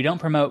 We don't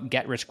promote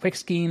get-rich-quick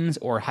schemes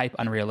or hype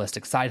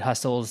unrealistic side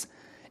hustles.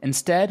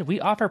 Instead, we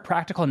offer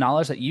practical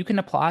knowledge that you can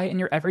apply in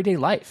your everyday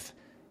life.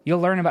 You'll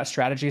learn about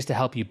strategies to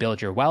help you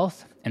build your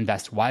wealth,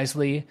 invest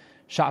wisely,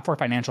 shop for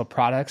financial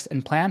products,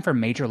 and plan for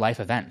major life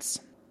events.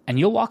 And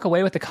you'll walk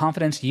away with the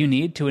confidence you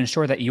need to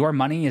ensure that your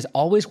money is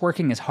always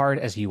working as hard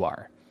as you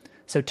are.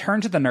 So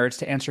turn to the nerds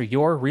to answer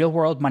your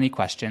real-world money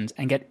questions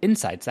and get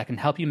insights that can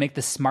help you make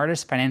the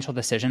smartest financial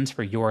decisions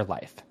for your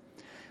life.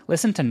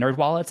 Listen to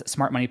NerdWallet's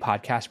Smart Money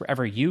Podcast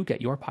wherever you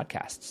get your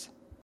podcasts.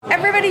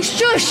 Everybody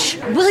shush!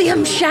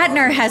 William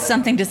Shatner has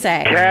something to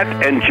say.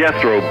 Cat and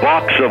Jethro,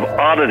 box of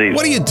oddities.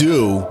 What do you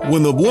do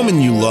when the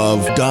woman you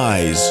love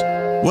dies?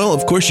 Well,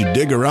 of course, you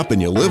dig her up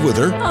and you live with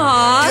her.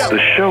 Aww. The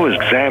show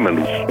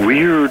examines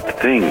weird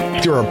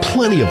things. There are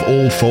plenty of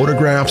old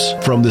photographs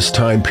from this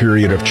time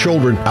period of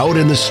children out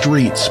in the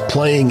streets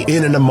playing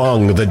in and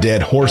among the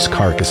dead horse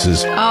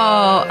carcasses.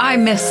 Oh, I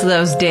miss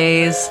those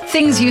days.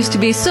 Things used to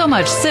be so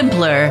much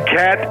simpler.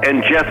 Cat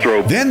and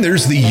Jethro. Then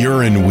there's the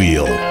urine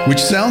wheel, which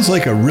sounds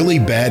like a really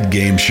bad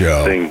game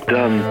show. They've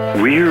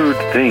done weird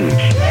things.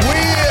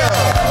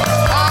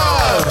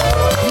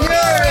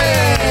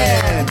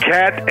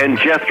 Cat and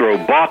Jethro,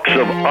 box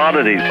of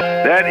oddities.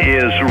 That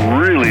is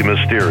really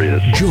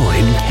mysterious.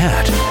 Join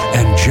Kat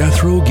and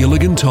Jethro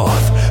Gilligan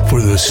Toth for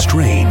the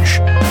strange,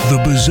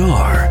 the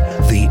bizarre,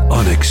 the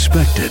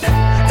unexpected,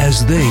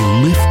 as they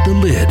lift the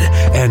lid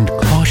and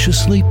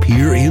cautiously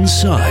peer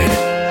inside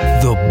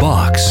the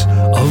Box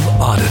of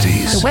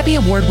Oddities. The Webby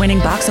Award-winning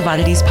Box of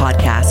Oddities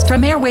podcast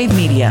from Airwave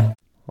Media.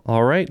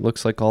 All right,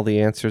 looks like all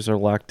the answers are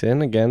locked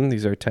in. Again,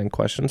 these are 10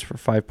 questions for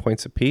 5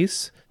 points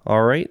apiece.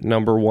 All right,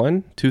 number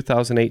 1,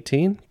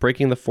 2018,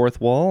 breaking the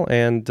fourth wall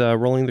and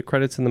rolling the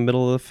credits in the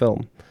middle of the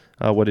film.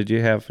 What did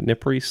you have?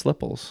 Nippery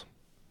Slipples.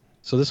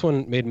 So this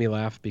one made me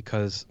laugh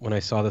because when I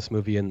saw this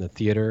movie in the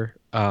theater,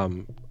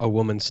 a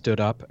woman stood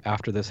up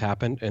after this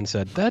happened and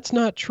said, "That's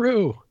not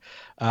true."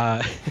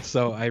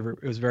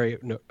 It was very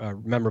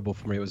memorable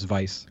for me. It was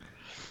Vice.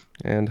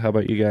 And how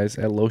about you guys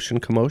at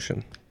Lotion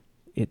Commotion?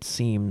 It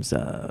seems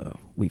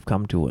we've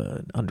come to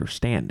an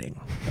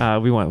understanding.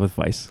 We went with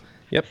Vice.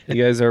 Yep,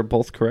 you guys are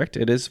both correct.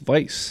 It is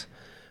Vice.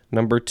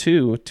 Number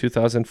 2,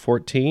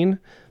 2014,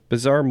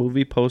 bizarre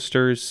movie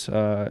posters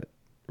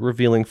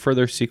revealing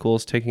further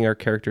sequels, taking our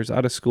characters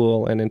out of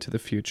school and into the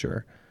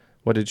future.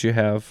 What did you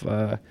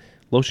have?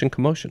 Lotion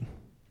Commotion.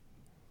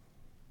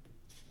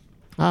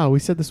 We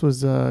said this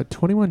was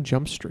 21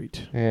 Jump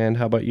Street. And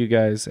how about you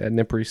guys at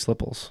Nippery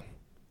Slipples?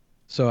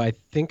 So I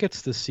think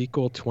it's the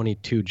sequel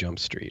 22 Jump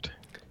Street.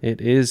 It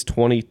is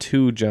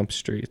 22 Jump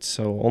Street,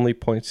 so only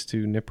points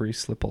to Nippery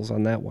Slipples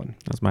on that one.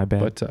 That's my bad.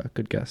 But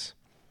good guess.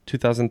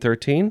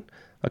 2013,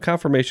 a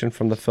confirmation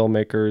from the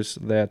filmmakers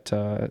that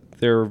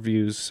their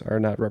views are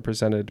not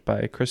represented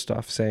by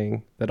Christoph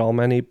saying that all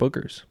men eat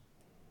boogers.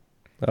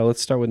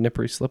 Let's start with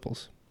Nippery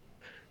Slipples.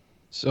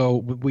 So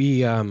we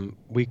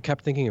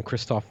kept thinking of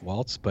Christoph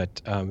Waltz,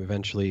 but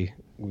eventually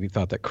we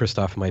thought that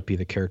Christoph might be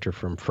the character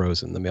from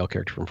Frozen, the male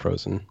character from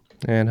Frozen.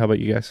 And how about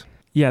you guys?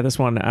 Yeah, this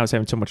one, I was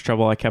having so much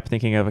trouble. I kept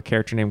thinking of a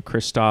character named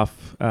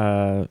Christoph,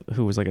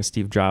 who was like a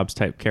Steve Jobs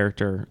type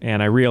character.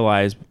 And I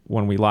realized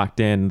when we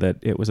locked in that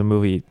it was a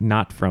movie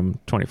not from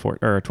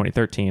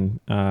 2013.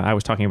 I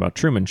was talking about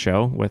Truman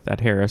Show with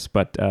Ed Harris,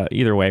 but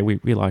either way,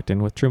 we locked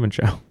in with Truman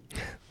Show.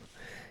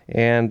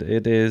 And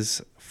it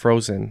is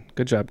Frozen.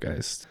 Good job,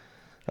 guys.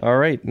 All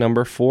right,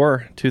 number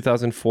 4,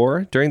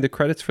 2004. During the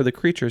credits for the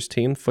Creatures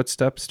team,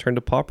 footsteps turned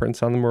to paw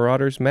prints on the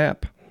Marauders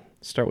map.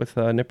 Start with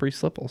Nippery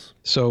Slipples.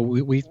 So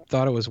we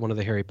thought it was one of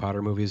the Harry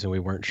Potter movies, and we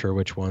weren't sure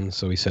which one,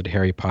 so we said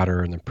Harry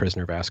Potter and the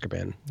Prisoner of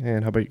Azkaban.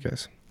 And how about you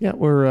guys? Yeah,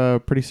 we're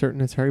pretty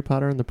certain it's Harry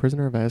Potter and the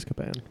Prisoner of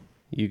Azkaban.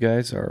 You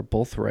guys are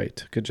both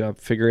right. Good job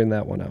figuring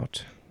that one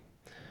out.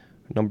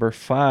 Number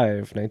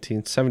 5,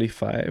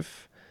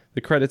 1975. The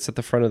credits at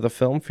the front of the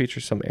film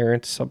feature some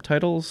errant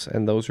subtitles,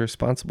 and those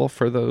responsible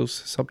for those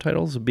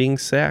subtitles being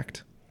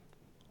sacked.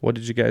 What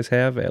did you guys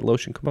have at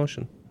Lotion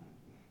Commotion?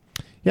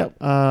 Yep,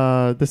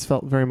 this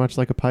felt very much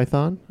like a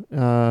Python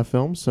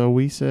film, so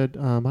we said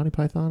Monty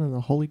Python and the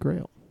Holy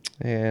Grail.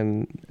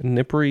 And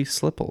Nippery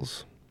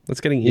Slipples.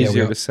 That's getting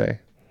easier to say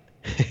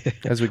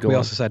as we go We on.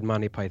 also said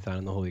Monty Python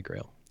and the Holy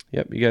Grail.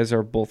 Yep, you guys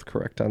are both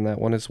correct on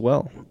that one as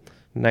well.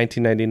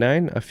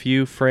 1999, A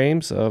Few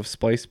Frames of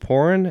Spliced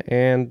Porn,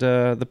 and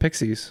The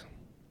Pixies.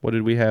 What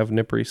did we have,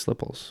 Nippery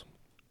Slipples?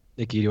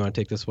 Nikki, do you want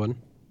to take this one?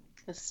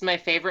 This is my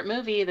favorite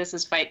movie. This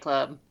is Fight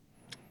Club.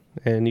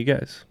 And you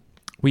guys?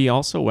 We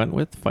also went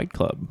with Fight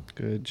Club.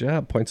 Good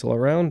job. Points all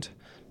around.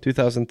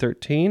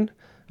 2013,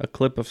 a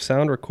clip of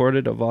sound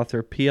recorded of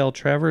author P.L.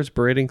 Travers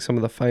berating some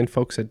of the fine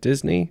folks at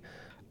Disney.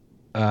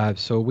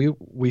 So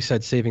we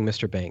said Saving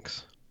Mr.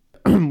 Banks.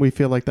 We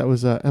feel like that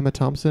was Emma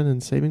Thompson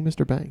in Saving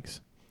Mr.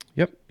 Banks.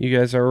 Yep, you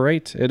guys are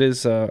right. It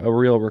is a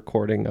real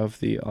recording of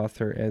the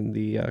author and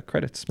the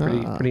credits.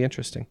 Pretty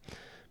interesting.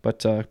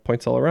 But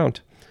points all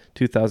around.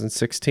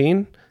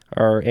 2016,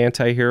 our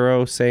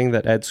anti-hero saying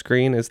that Ed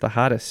Skrein is the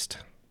hottest.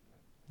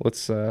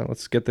 Let's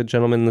get the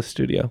gentleman in the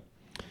studio.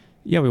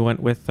 Yeah, we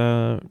went with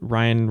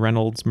Ryan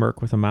Reynolds'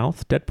 Merc with a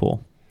Mouth,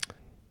 Deadpool.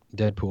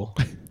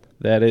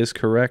 That is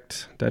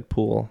correct,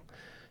 Deadpool.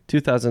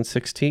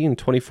 2016,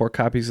 24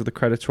 copies of the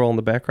credits roll in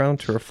the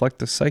background to reflect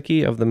the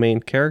psyche of the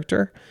main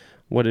character.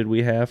 What did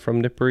we have from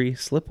Nippery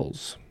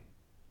Slipples?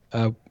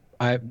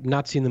 I've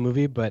not seen the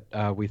movie, but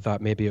we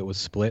thought maybe it was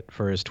Split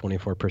for his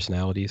 24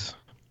 personalities.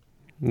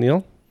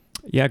 Neil?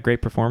 Yeah,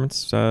 great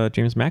performance.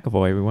 James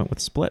McAvoy, we went with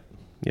Split.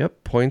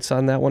 Yep, points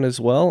on that one as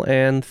well.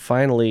 And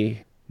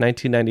finally,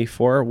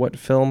 1994, what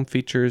film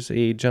features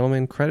a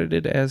gentleman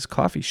credited as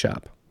Coffee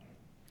Shop?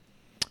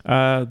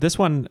 This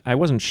one, I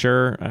wasn't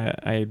sure.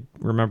 I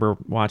remember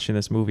watching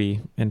this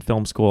movie in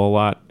film school a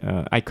lot.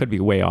 I could be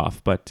way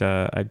off, but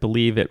I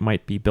believe it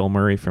might be Bill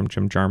Murray from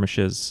Jim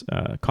Jarmusch's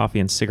Coffee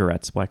and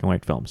Cigarettes black and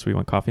white film. So we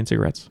went Coffee and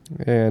Cigarettes.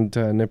 And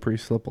Nippery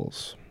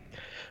Slipples.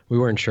 We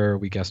weren't sure.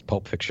 We guessed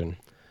Pulp Fiction.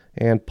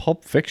 And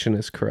Pulp Fiction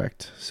is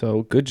correct.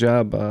 So good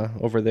job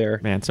over there.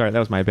 Man, sorry, that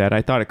was my bad.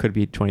 I thought it could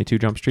be 22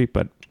 Jump Street,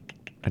 but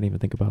I didn't even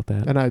think about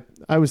that. And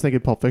I was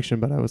thinking Pulp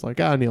Fiction, but I was like,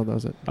 Neil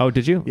knows it. Oh,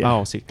 did you? Yeah.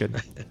 Oh, see,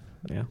 good.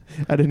 Yeah.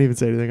 I didn't even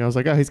say anything. I was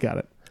like, he's got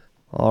it.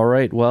 All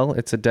right. Well,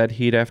 it's a dead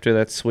heat after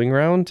that swing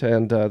round,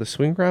 and the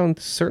swing round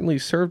certainly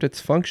served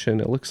its function.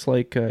 It looks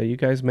like you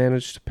guys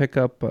managed to pick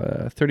up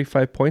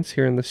 35 points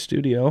here in the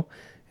studio,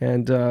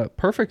 and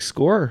perfect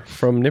score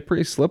from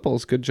Nippery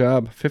Slipples. Good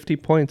job. 50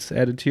 points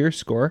added to your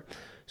score,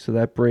 so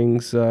that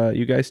brings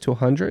you guys to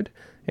 100,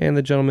 and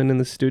the gentleman in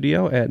the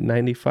studio at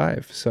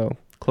 95. So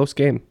close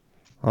game.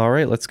 All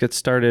right. Let's get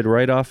started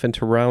right off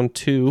into round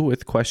 2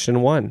 with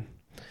question 1.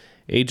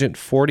 Agent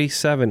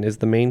 47 is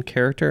the main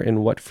character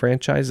in what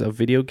franchise of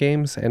video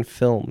games and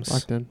films?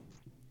 Locked in.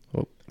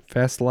 Oh,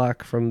 fast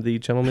lock from the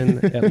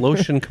gentleman at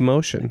Lotion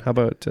Commotion. How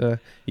about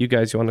you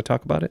guys? You want to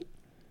talk about it?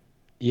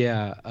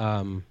 Yeah,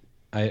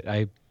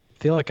 I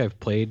feel like I've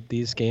played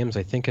these games.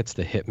 I think it's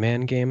the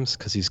Hitman games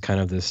because he's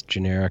kind of this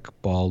generic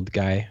bald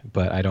guy,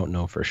 but I don't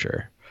know for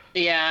sure.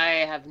 Yeah,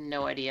 I have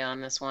no idea on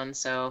this one,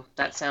 so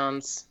that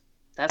sounds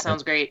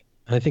great.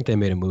 I think they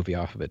made a movie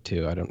off of it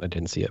too. I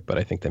didn't see it, but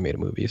I think they made a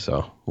movie.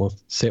 So we'll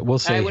say.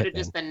 I would have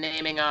just been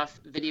naming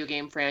off video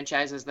game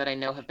franchises that I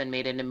know have been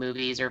made into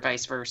movies or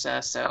vice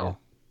versa. So.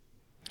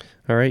 Yeah.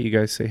 All right, you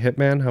guys say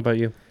Hitman. How about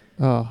you?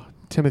 Oh,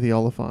 Timothy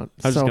Oliphant.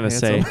 I was just gonna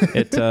say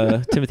it.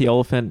 Timothy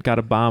Oliphant got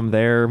a bomb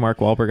there. Mark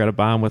Wahlberg got a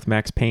bomb with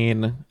Max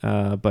Payne.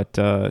 But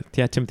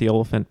Timothy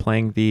Oliphant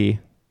playing the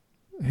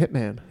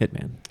Hitman.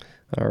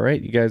 All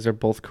right, you guys are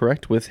both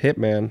correct with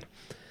Hitman.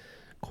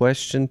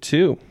 Question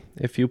 2.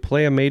 If you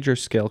play a major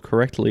scale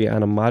correctly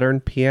on a modern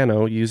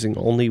piano using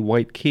only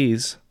white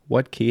keys,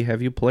 what key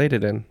have you played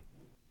it in?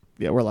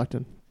 Yeah, we're locked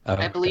in.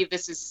 I believe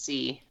this is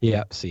C.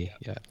 Yeah, C.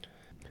 Yeah.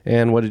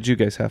 And what did you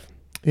guys have?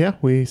 Yeah,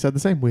 we said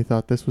the same. We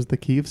thought this was the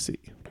key of C.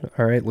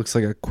 All right, looks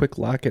like a quick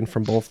lock-in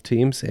from both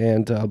teams,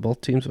 and both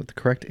teams with the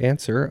correct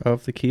answer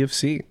of the key of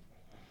C.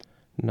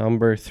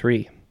 Number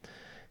 3.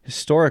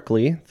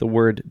 Historically, the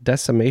word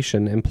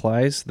decimation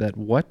implies that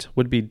what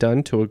would be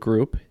done to a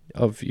group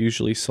of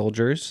usually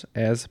soldiers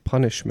as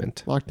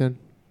punishment? Locked in.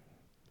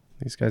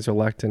 These guys are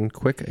locked in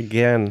quick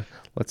again.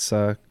 Let's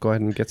go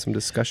ahead and get some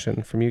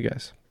discussion from you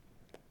guys.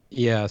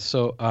 Yeah,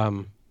 so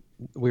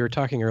we were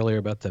talking earlier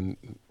about the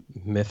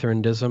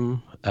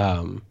Mithrandism,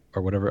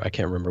 or whatever. I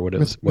can't remember what it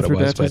was, but we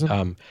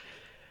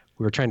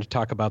were trying to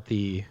talk about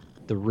the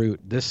root.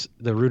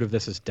 The root of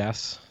this is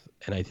des,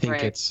 and I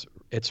think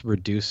it's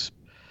reduced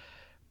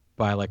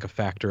by like a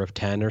factor of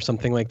 10 or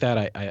something like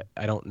that.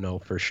 I don't know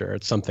for sure.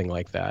 It's something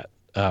like that.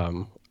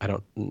 I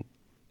don't,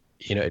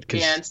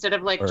 instead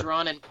of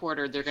drawn and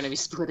quartered, they're going to be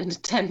split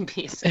into 10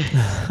 pieces.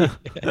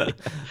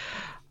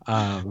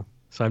 So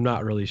I'm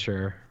not really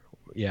sure.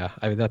 Yeah,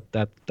 I mean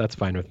that's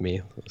fine with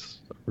me. It's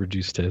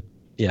reduced to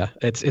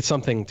it's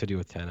something to do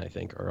with 10, I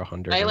think, or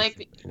 100. I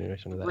like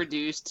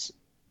reduced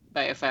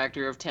by a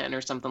factor of 10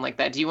 or something like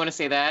that. Do you want to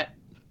say that?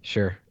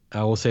 Sure,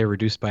 I will say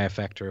reduced by a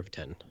factor of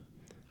 10.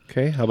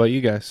 Okay, how about you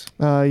guys?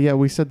 Yeah,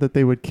 we said that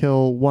they would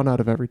kill 1 out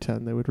of every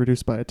 10. They would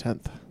reduce by a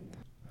 10th.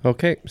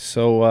 Okay,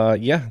 so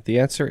the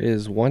answer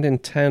is 1 in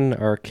 10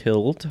 are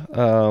killed.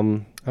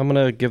 I'm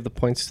going to give the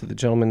points to the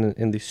gentleman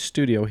in the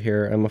studio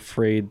here. I'm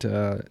afraid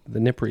the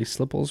Nippery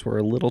Slipples were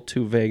a little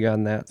too vague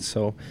on that,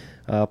 so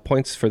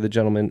points for the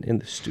gentleman in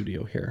the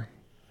studio here.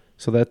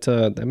 So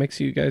that makes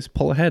you guys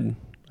pull ahead.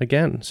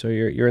 again. So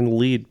you're in the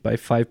lead by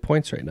 5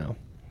 points right now.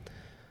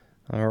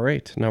 All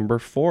right, number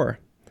 4.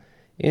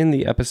 In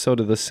the episode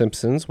of The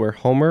Simpsons where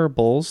Homer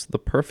bowls the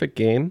perfect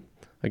game,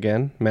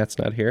 again, Matt's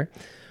not here,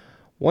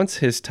 once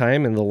his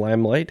time in the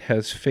limelight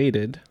has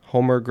faded,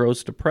 Homer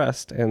grows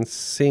depressed and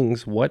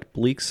sings what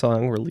bleak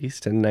song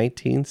released in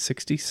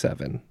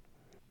 1967?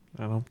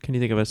 I don't know. Can you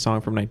think of a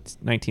song from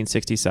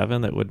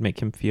 1967 that would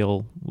make him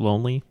feel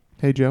lonely?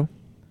 Hey, Joe.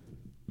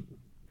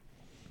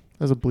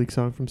 That's a bleak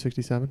song from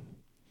 67.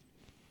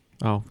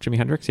 Oh, Jimi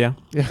Hendrix? Yeah.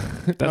 Yeah.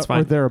 That's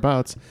fine. Or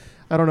thereabouts.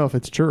 I don't know if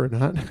it's true or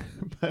not,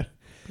 but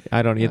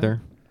I don't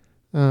either.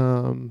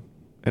 And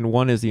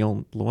one is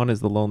the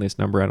loneliest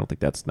number. I don't think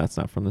that's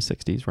not from the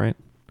 60s, right?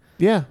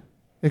 Yeah.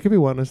 It could be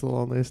One is the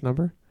loneliest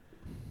number.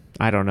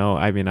 I don't know.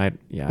 I mean,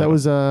 That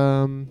was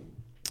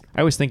I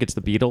always think it's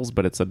the Beatles,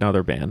 but it's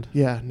another band.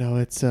 Yeah, no,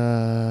 it's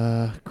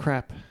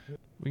crap.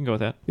 We can go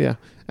with that. Yeah.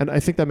 And I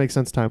think that makes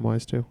sense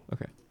time-wise too.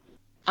 Okay.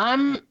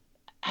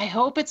 I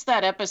hope it's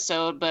that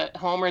episode, but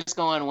Homer's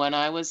going, when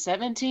I was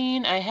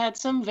 17, I had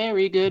some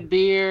very good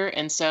beer.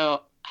 And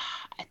so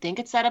I think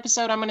it's that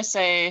episode. I'm going to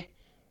say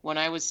when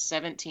I was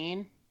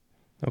 17.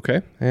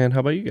 Okay. And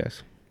how about you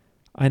guys?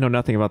 I know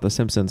nothing about The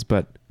Simpsons,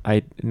 but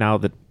now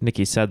that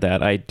Nikki said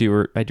that, I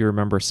do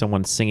remember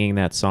someone singing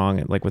that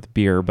song like with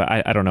beer, but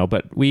I don't know.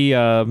 But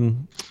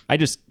I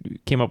just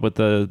came up with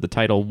the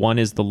title "One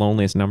is the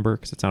Loneliest Number"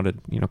 because it sounded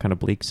kind of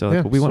bleak. So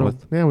yeah, we went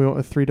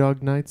with Three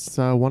Dog Nights.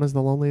 One is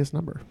the loneliest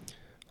number.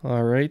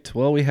 All right.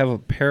 Well, we have a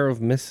pair of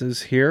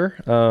misses here.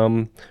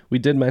 We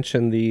did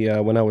mention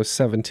the When I Was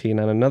 17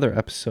 on another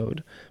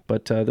episode,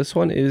 but this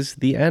one is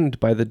The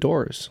End by The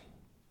Doors.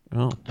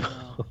 Oh.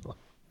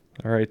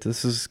 All right.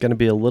 This is going to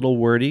be a little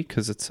wordy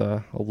because it's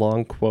a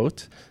long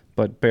quote,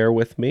 but bear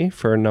with me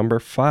for number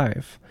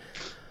 5.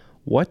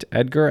 What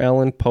Edgar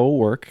Allan Poe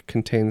work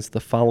contains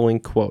the following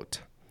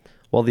quote?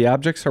 While the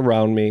objects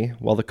around me,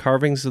 while the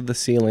carvings of the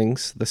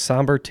ceilings, the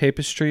somber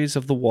tapestries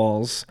of the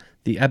walls,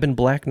 the ebon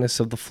blackness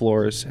of the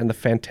floors, and the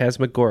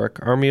phantasmagoric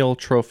armiol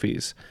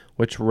trophies,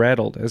 which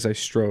rattled as I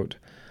strode,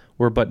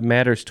 were but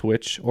matters to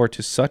which, or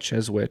to such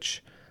as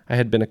which, I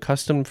had been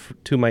accustomed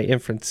to my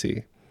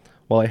infancy.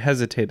 While I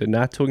hesitated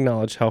not to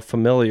acknowledge how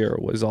familiar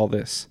was all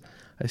this,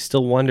 I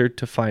still wondered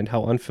to find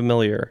how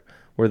unfamiliar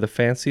were the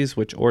fancies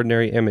which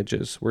ordinary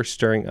images were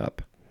stirring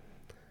up.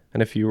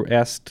 And if you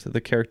asked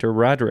the character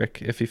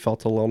Roderick if he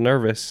felt a little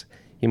nervous,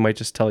 he might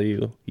just tell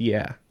you,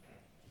 yeah.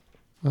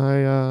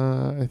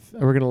 Are we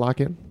going to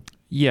lock in?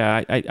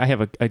 Yeah, I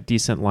have a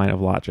decent line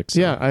of logic. So.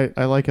 Yeah,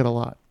 I like it a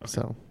lot. Okay.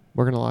 So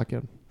we're going to lock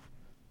in.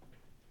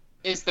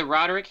 Is the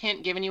Roderick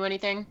hint giving you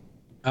anything?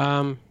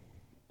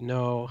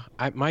 No.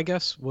 My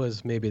guess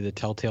was maybe the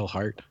Telltale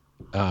Heart,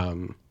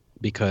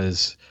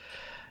 because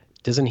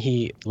doesn't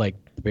he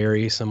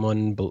bury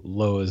someone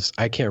below his...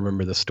 I can't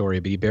remember the story,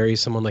 but he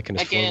buries someone in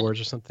his floorboards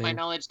or something? My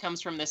knowledge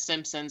comes from The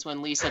Simpsons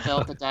when Lisa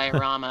built the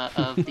diorama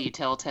of the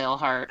Telltale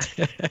Heart.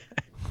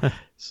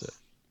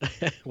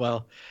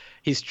 Well,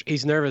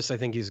 he's nervous. I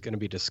think he's going to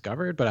be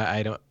discovered, but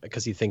I don't,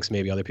 because he thinks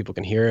maybe other people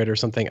can hear it or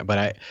something. But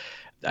I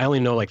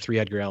only know 3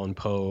 Edgar Allan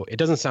Poe. It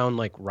doesn't sound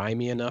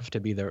rhymey enough to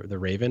be the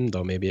Raven,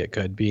 though maybe it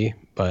could be.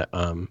 But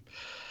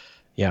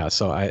yeah,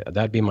 so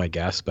that'd be my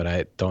guess, but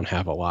I don't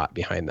have a lot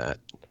behind that.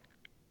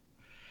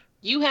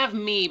 You have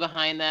me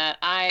behind that.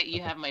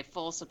 You have my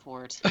full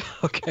support.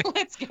 Okay,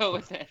 let's go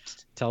with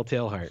it.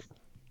 Telltale Heart.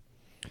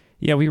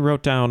 Yeah, we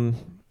wrote down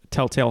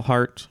Telltale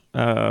Heart,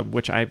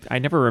 which I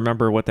never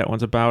remember what that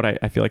one's about.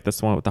 I feel like that's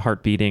the one with the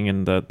heart beating,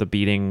 and the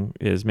beating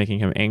is making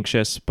him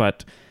anxious.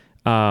 But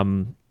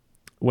when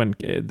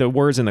the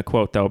words in the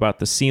quote, though, about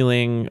the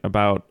ceiling,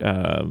 about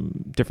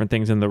different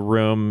things in the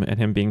room, and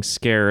him being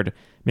scared,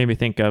 made me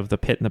think of The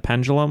Pit and the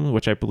Pendulum,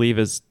 which I believe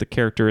is the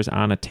character is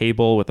on a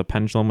table with a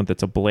pendulum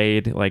that's a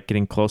blade,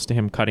 getting close to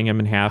him, cutting him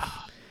in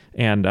half.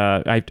 And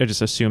I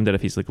just assumed that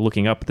if he's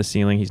looking up at the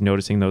ceiling, he's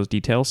noticing those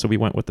details. So we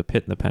went with The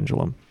Pit and the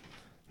Pendulum.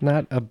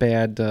 Not a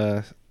bad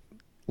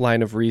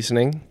line of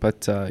reasoning,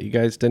 but you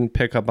guys didn't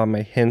pick up on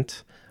my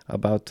hint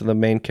about the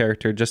main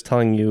character just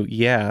telling you,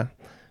 yeah,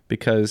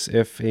 because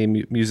if a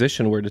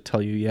musician were to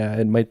tell you, yeah,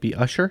 it might be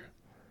Usher.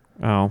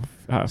 Oh,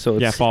 so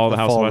it's Follow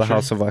the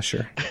House of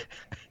Usher.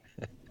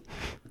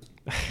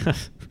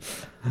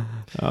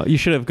 You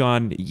should have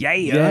gone,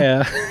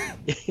 yeah.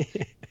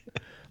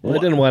 Well, I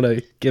didn't want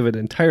to give it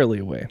entirely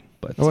away,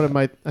 but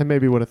I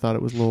maybe would have thought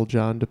it was Lil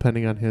Jon,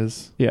 depending on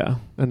his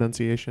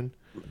enunciation.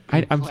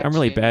 I'm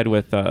really bad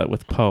with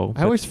Poe.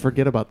 I always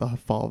forget about the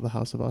fall of the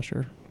House of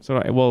Usher. So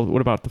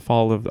what about the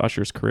fall of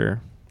Usher's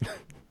career,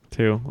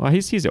 too? Well,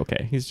 he's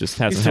okay. He's just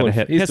hasn't had a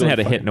hit. He hasn't had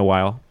a hit in a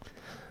while.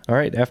 All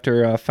right.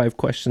 After 5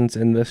 questions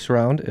in this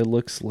round, it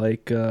looks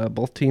like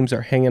both teams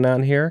are hanging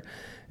on here.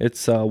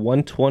 It's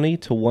 120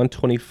 to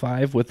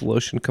 125 with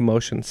Lotion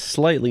Commotion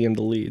slightly in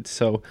the lead,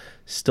 so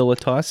still a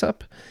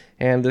toss-up.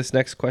 And this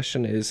next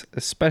question is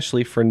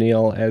especially for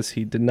Neil, as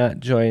he did not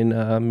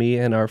join me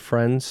and our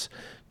friends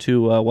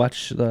to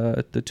watch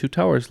the Two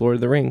Towers, Lord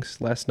of the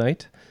Rings, last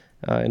night,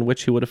 in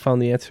which he would have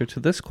found the answer to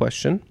this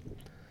question.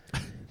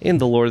 In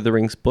the Lord of the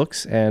Rings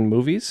books and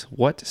movies,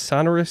 what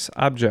sonorous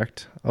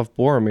object of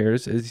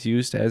Boromir's is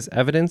used as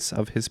evidence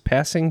of his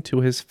passing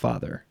to his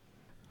father?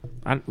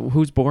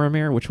 Who's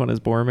Boromir? Which one is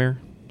Boromir?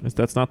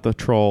 That's not the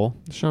troll.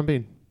 Sean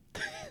Bean.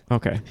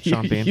 Okay,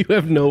 Sean Bean. You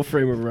have no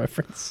frame of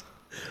reference.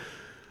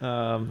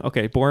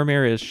 Okay,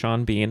 Boromir is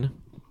Sean Bean.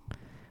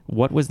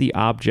 What was the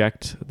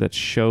object that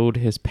showed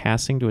his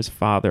passing to his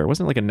father?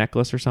 Wasn't it like a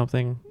necklace or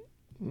something?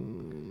 I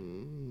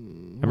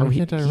remember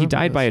he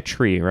died by a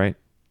tree, right?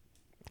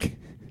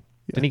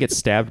 Yeah. Didn't he get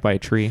stabbed by a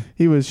tree?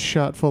 He was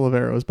shot full of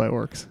arrows by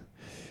orcs.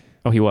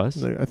 Oh, he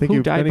was? I think he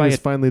was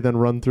finally then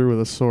run through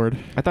with a sword.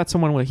 I thought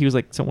someone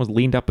was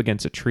leaned up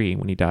against a tree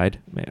when he died.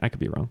 I could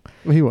be wrong.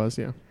 Well, he was,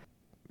 yeah.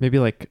 Maybe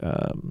like,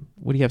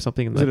 would he have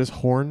something in Was it his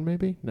horn,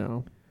 maybe?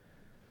 No.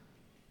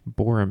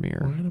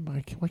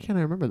 Boromir. Why can't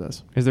I remember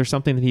this? Is there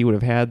something that he would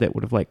have had that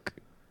would have like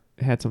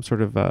had some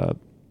sort of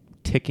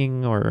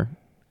ticking, or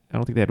I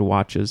don't think they had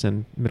watches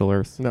in Middle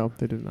Earth. No,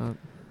 they did not.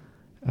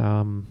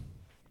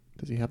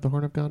 Does he have the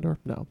Horn of Gondor?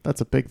 No,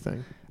 that's a big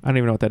thing. I don't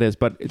even know what that is,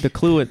 but the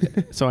clue.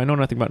 So I know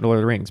nothing about Lord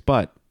of the Rings,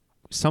 but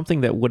something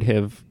that would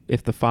have,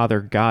 if the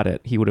father got it,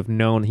 he would have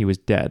known he was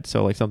dead.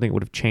 So like something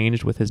would have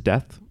changed with his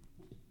death,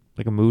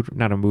 like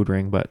not a mood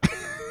ring, but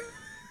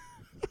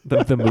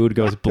the mood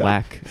goes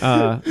black.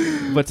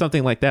 But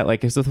something like that.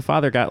 Like if the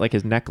father got like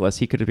his necklace,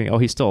 he could have been, oh,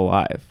 he's still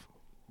alive.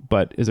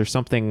 But is there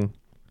something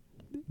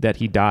that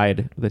he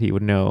died that he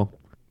would know?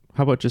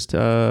 How about just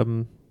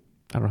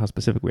I don't know how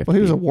specific we have to be. Well,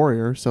 he was a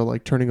warrior, so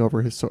like turning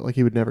over his sword, like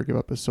he would never give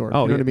up his sword.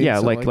 Oh, you know what I mean? Yeah,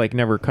 so like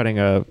never cutting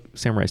a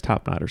samurai's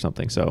top knot or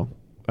something. So,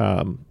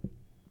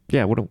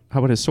 yeah. How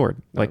about his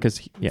sword? Like,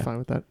 cause yeah, fine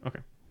with that.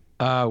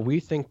 Okay. We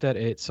think that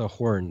it's a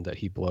horn that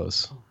he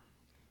blows.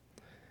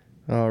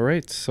 All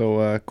right.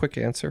 So, quick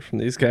answer from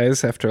these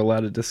guys after a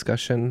lot of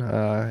discussion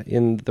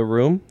in the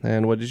room.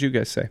 And what did you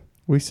guys say?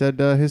 We said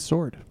his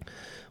sword.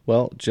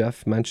 Well,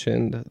 Jeff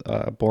mentioned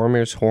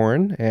Boromir's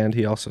horn, and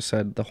he also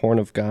said the Horn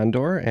of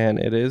Gondor, and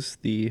it is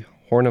the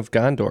Horn of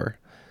Gondor.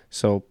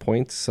 So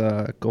points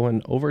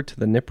going over to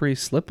the Nippery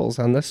Slipples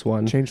on this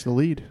one. Change the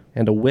lead.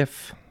 And a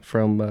whiff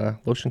from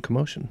Lotion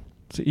Commotion.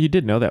 So you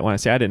did know that one. I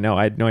didn't know.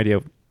 I had no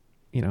idea,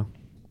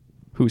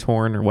 whose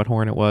horn or what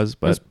horn it was.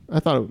 But I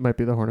thought it might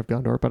be the Horn of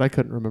Gondor, but I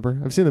couldn't remember.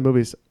 I've seen the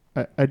movies.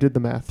 I did the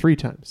math 3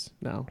 times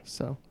now,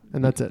 so...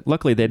 And that's it.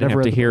 Luckily, they didn't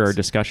have to hear our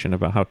discussion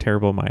about how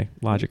terrible my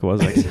logic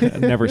was.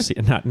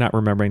 Not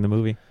remembering the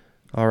movie.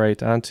 All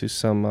right, on to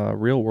some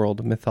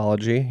real-world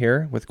mythology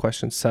here with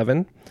question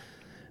 7.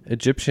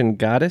 Egyptian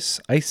goddess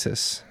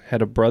Isis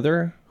had a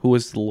brother who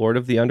was the lord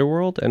of the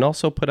underworld and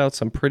also put out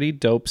some pretty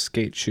dope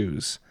skate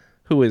shoes.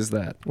 Who is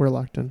that? We're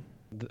locked in.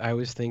 I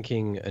was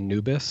thinking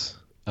Anubis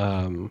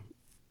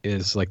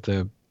is like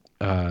the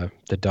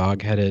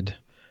dog-headed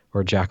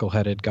or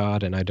jackal-headed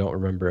god, and I don't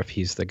remember if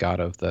he's the god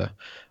of the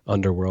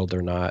underworld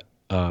or not.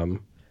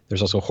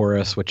 There's also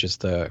Horus, which is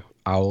the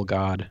owl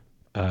god,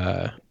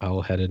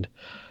 owl-headed,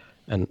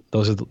 and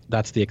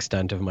that's the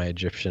extent of my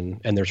Egyptian.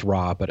 And there's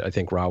Ra, but I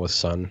think Ra was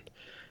sun.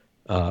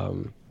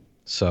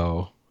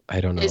 So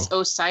I don't know. Is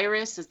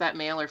Osiris, is that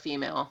male or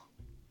female?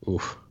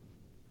 Oof,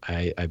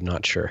 I'm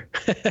not sure.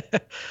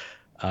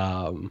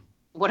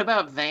 What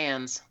about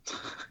Vans?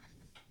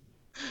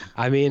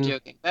 I mean,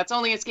 joking. That's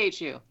only a skate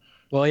shoe.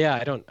 Well, yeah,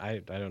 I don't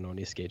know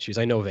any skate shoes.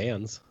 I know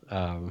Vans.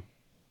 I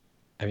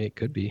mean, it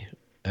could be.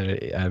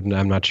 I'm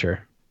not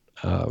sure.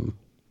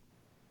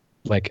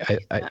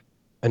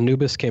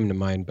 Anubis came to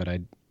mind, but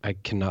I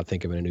cannot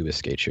think of an Anubis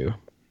skate shoe.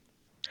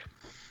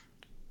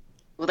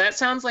 Well, that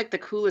sounds like the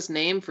coolest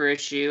name for a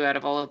shoe out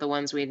of all of the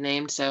ones we'd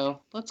named, so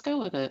let's go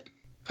with it.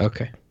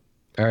 Okay.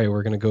 All right,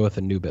 we're going to go with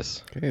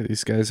Anubis. Okay,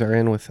 these guys are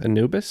in with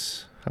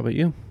Anubis. How about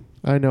you?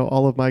 I know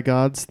all of my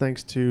gods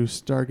thanks to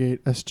Stargate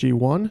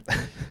SG-1.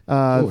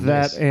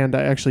 Nice. And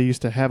I actually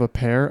used to have a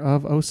pair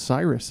of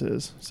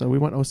Osiris's. So we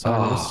went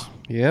Osiris. Oh,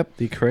 yep,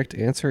 the correct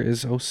answer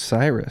is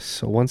Osiris.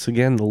 So once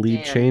again, the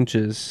lead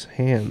changes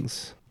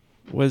hands.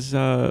 Was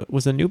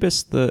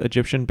Anubis the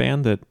Egyptian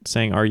band that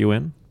sang Are You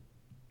In?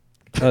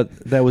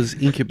 That was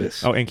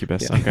Incubus. Oh,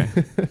 Incubus. Yeah. Okay.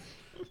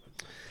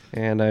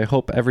 And I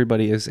hope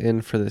everybody is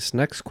in for this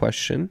next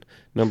question.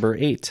 Number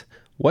 8.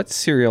 What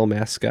cereal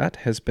mascot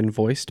has been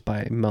voiced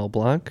by Mel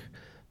Blanc,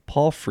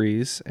 Paul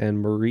Frees, and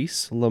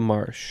Maurice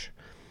LaMarche?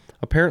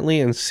 Apparently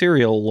in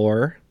cereal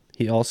lore,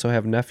 he also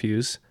have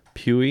nephews,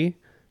 Pewee,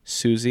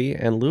 Susie,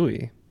 and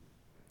Louie.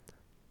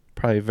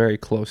 Probably very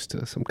close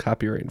to some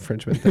copyright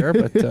infringement there,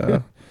 but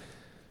that's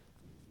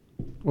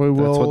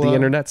what the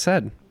internet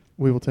said.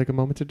 We will take a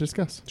moment to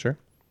discuss. Sure.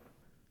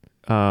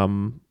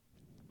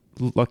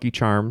 Lucky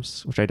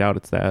Charms, which I doubt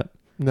it's that.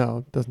 No,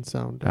 it doesn't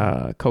sound...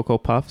 Cocoa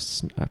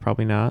Puffs,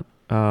 probably not.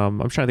 I'm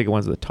trying to think of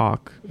ones that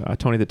talk.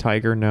 Tony the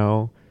Tiger,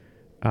 no.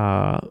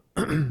 The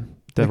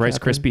Rice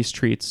Krispies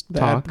treats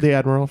talk. The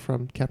Admiral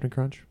from Captain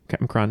Crunch.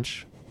 Captain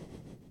Crunch.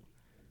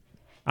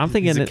 I'm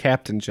thinking... He's a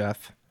captain,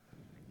 Jeff.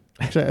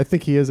 Actually, I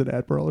think he is an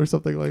admiral or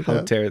something like that.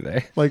 How dare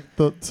they? Like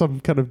some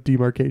kind of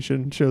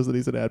demarcation shows that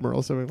he's an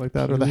admiral, something like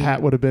that. Or the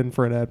hat would have been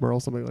for an admiral,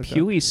 something like that.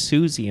 Pewee,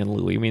 Susie, and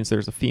Louie means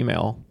there's a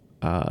female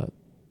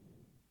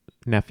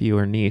nephew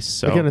or niece.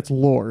 So again, it's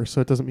lore,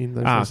 so it doesn't mean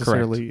there's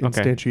necessarily correct.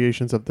 Okay.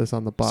 instantiations of this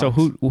on the box. So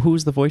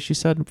who's the voice you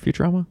said in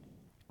Futurama?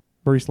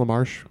 Maurice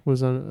LaMarche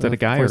was on. Is that a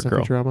guy or a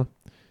girl? Futurama.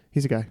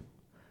 He's a guy.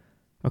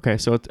 Okay,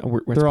 so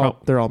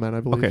they're all men, I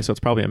believe. Okay, so it's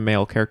probably a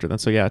male character then.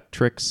 So yeah,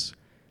 Trix,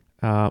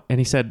 and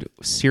he said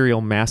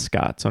serial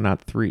mascot, so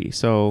not 3.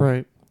 So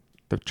right,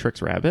 the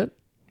Trix Rabbit.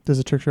 Does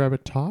a Trix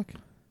Rabbit talk?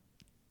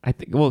 I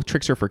think. Well,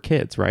 tricks are for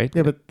kids, right?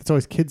 Yeah, but it's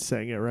always kids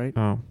saying it, right?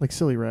 Oh, like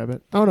Silly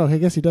Rabbit. Oh no, I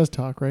guess he does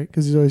talk, right?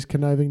 Because he's always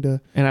conniving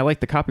to. And I like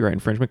the copyright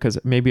infringement because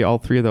maybe all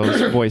 3 of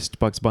those voiced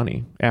Bugs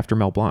Bunny after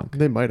Mel Blanc.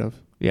 They might have.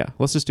 Yeah,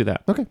 let's just do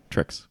that. Okay,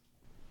 Trix.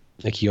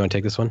 Nikki, you want to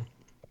take this one?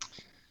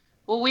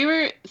 Well, we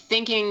were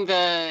thinking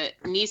the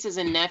nieces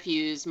and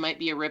nephews might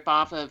be a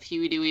ripoff of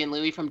Huey, Dewey, and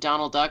Louie from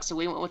Donald Duck, so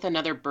we went with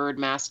another bird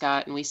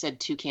mascot, and we said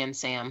Toucan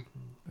Sam.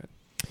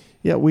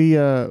 Yeah, we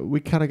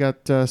kind of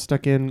got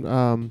stuck in.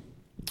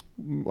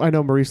 I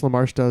know Maurice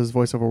LaMarche does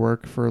voiceover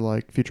work for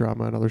like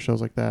Futurama and other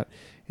shows like that,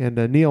 and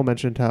Neil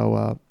mentioned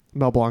how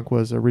Mel Blanc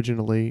was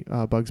originally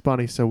Bugs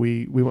Bunny, so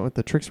we went with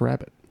the Trix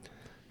Rabbit.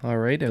 All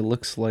right, it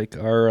looks like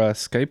our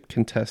Skype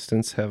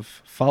contestants have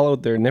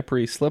followed their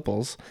nippery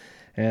slipples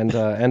and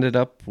ended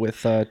up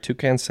with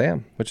Toucan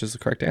Sam, which is the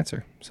correct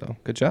answer. So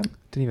good job.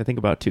 Didn't even think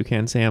about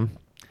Toucan Sam.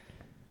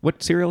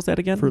 What cereal is that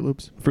again? Fruit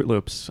Loops. Fruit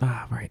Loops.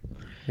 Ah, right.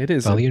 It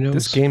is.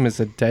 This game is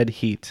a dead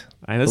heat.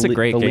 That's a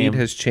great game. The lead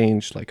has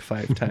changed like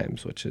 5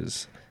 times, which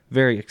is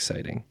very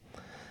exciting.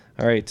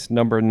 All right,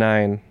 number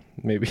 9.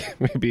 Maybe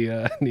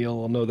Neil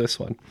will know this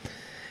one.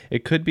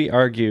 It could be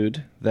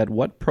argued that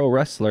what pro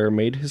wrestler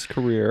made his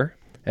career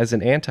as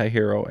an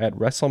anti-hero at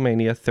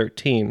WrestleMania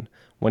 13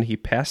 when he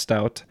passed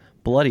out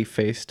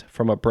bloody-faced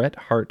from a Bret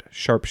Hart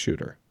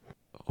sharpshooter?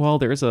 Well,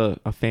 there's a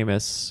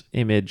famous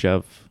image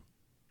of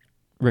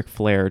Ric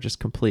Flair just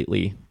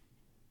completely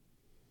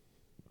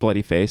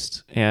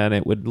bloody-faced, and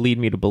it would lead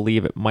me to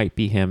believe it might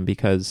be him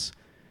because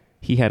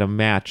he had a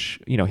match.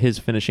 You know, his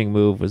finishing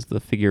move was the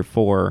figure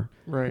 4,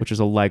 right, which is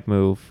a leg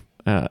move.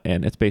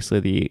 And it's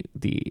basically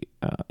the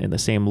in the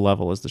same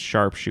level as the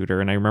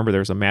sharpshooter. And I remember there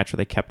was a match where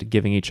they kept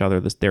giving each other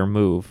their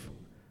move.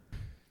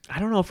 I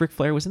don't know if Ric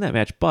Flair was in that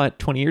match, but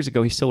 20 years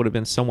ago he still would have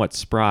been somewhat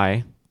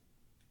spry.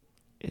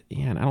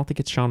 And I don't think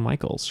it's Shawn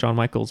Michaels. Shawn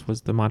Michaels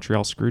was the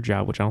Montreal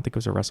Screwjob, which I don't think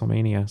was a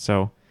WrestleMania.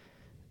 So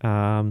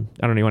I don't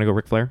know. You want to go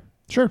Ric Flair?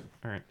 Sure.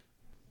 All right.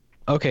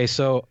 Okay,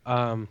 so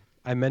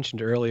I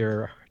mentioned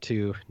earlier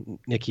to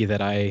Nikki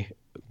that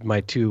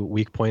my 2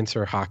 weak points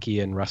are hockey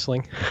and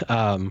wrestling.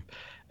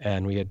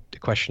 And we had a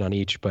question on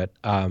each, but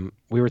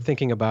we were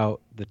thinking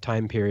about the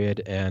time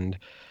period, and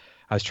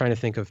I was trying to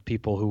think of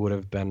people who would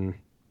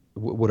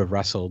have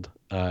wrestled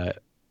at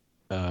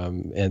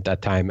that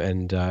time,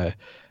 and I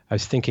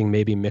was thinking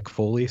maybe Mick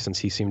Foley, since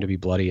he seemed to be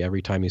bloody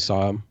every time you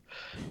saw him.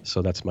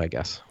 So that's my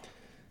guess.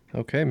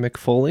 Okay, Mick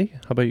Foley.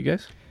 How about you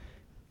guys?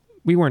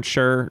 We weren't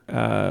sure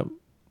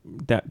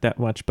that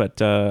much,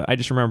 but I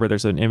just remember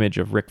there's an image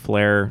of Ric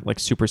Flair like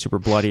super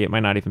bloody. It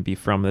might not even be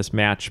from this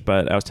match,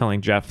 but I was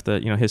telling Jeff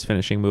that his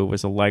finishing move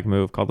was a leg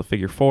move called the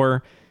figure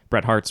 4.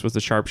 Bret Hart's was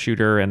the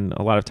sharpshooter, and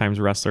a lot of times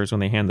wrestlers, when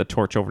they hand the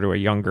torch over to a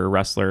younger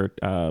wrestler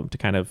to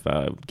kind of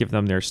give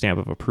them their stamp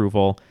of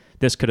approval,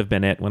 this could have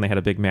been it when they had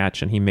a big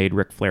match and he made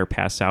Ric Flair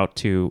pass out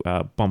to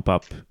bump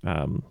up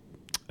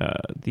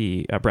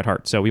the Bret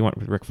Hart. So we went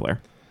with Ric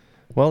Flair.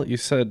 Well, you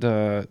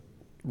said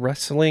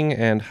wrestling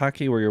and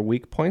hockey were your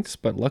weak points,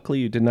 but luckily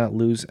you did not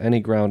lose any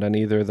ground on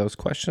either of those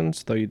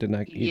questions, though you did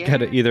not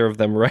get either of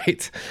them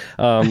right.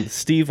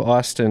 Steve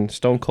Austin,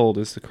 Stone Cold,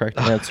 is the correct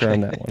answer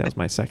on that one. That was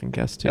my second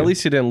guess, too. At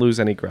least you didn't lose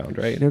any ground,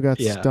 right? You got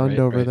stunned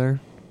over there.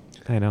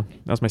 I know.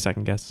 That was my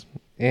second guess.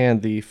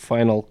 And the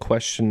final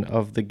question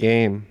of the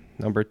game,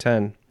 number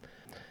 10.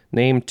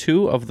 Name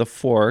 2 of the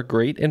 4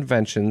 great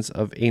inventions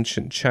of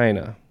ancient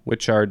China,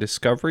 which are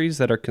discoveries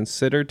that are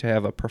considered to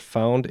have a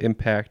profound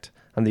impact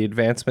on the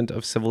advancement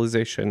of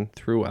civilization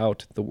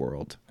throughout the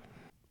world.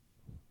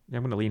 Yeah,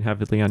 I'm going to lean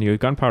heavily on you.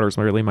 Gunpowder is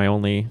really my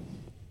only...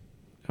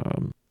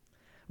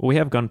 we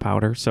have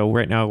gunpowder, so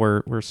right now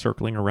we're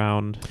circling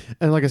around.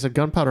 And like I said,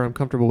 gunpowder I'm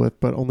comfortable with,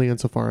 but only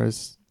insofar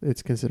as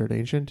it's considered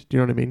ancient. Do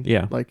you know what I mean?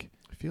 Yeah. Like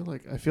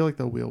I feel like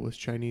the wheel was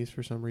Chinese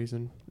for some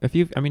reason.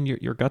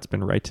 Your gut's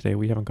been right today.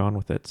 We haven't gone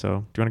with it. So do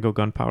you want to go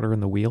gunpowder in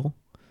the wheel?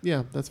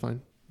 Yeah, that's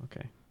fine.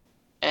 Okay.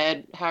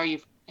 Ed, how are you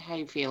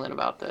feeling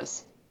about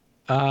this?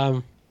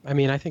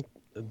 I think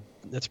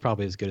that's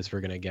probably as good as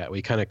we're gonna get.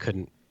 We kind of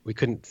couldn't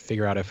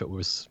figure out if it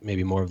was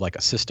maybe more of like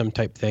a system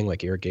type thing,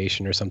 like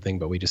irrigation or something,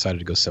 but we decided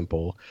to go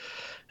simple,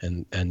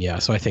 and yeah.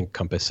 So I think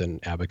compass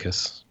and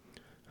abacus.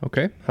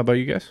 Okay, how about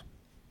you guys?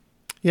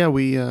 Yeah,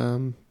 we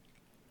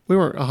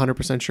weren't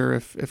 100% sure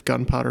if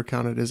gunpowder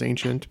counted as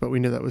ancient, but we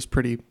knew that was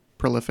pretty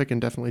prolific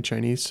and definitely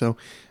Chinese. So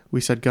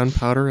we said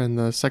gunpowder, and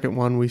the second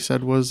one we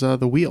said was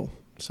the wheel.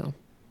 So.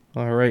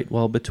 All right.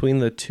 Well, between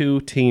the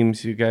 2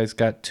 teams, you guys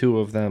got 2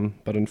 of them,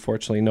 but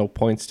unfortunately no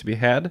points to be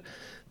had.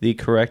 The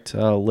correct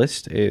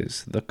list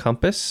is the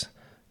compass,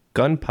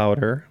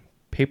 gunpowder,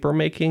 paper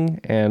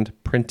making, and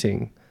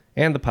printing,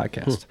 and the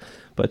podcast.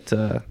 But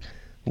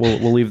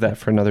we'll leave that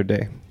for another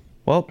day.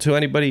 Well, to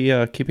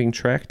anybody keeping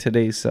track,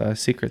 today's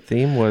secret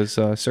theme was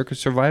Circus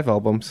Survive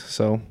albums.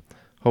 So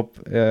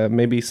hope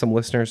maybe some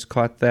listeners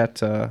caught that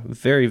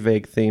very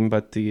vague theme,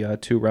 but the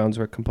 2 rounds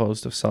were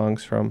composed of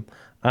songs from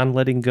On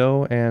Letting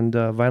Go and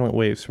Violent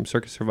Waves from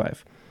Circus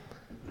Survive.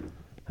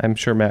 I'm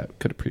sure Matt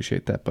could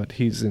appreciate that, but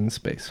he's in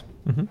space.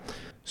 Mm-hmm.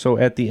 So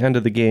at the end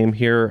of the game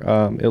here,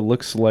 it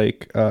looks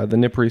like the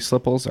Nippery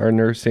Slipples are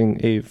nursing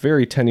a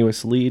very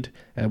tenuous lead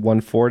at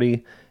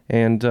 140,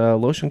 and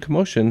Lotion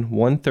Commotion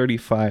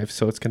 135.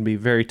 So it's going to be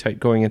very tight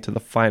going into the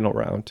final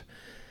round.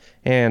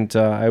 And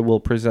I will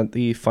present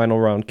the final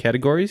round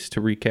categories.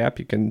 To recap,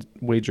 you can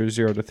wager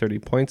 0 to 30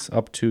 points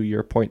up to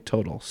your point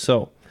total.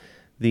 So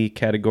the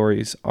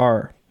categories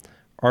are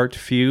Art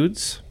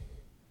Feuds.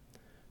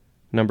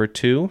 Number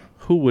 2,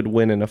 Who Would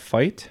Win in a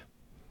Fight?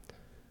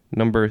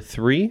 Number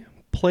 3,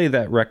 Play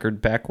That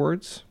Record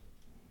Backwards.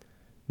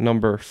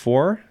 Number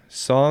 4,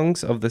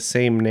 Songs of the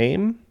Same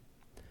Name.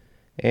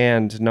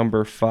 And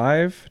number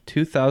 5,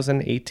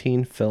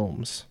 2018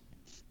 films.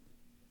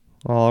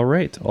 All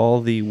right, all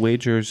the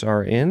wagers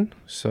are in.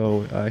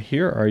 So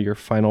here are your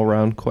final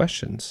round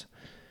questions.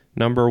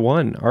 Number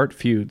 1, Art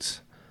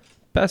Feuds.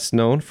 Best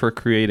known for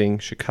creating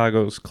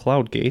Chicago's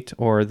Cloudgate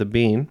or The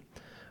Bean,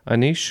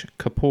 Anish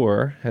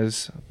Kapoor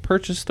has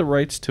purchased the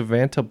rights to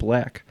Vanta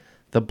Black,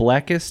 the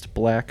blackest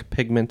black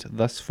pigment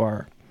thus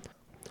far.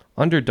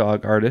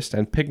 Underdog artist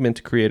and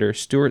pigment creator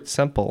Stuart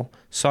Semple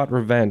sought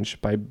revenge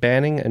by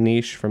banning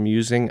Anish from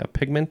using a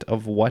pigment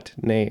of what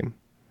name?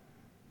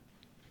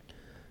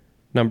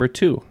 Number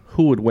 2,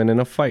 Who Would Win in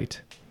a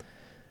Fight?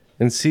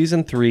 In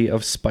Season 3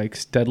 of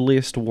Spike's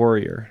Deadliest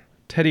Warrior,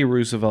 Teddy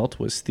Roosevelt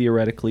was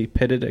theoretically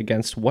pitted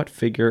against what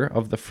figure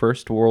of the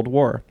First World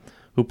War,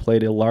 who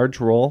played a large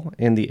role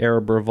in the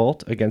Arab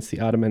Revolt against the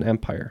Ottoman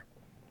Empire?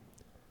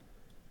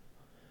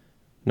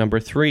 Number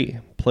 3,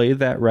 Play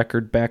That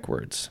Record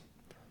Backwards.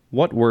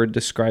 What word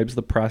describes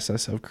the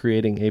process of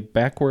creating a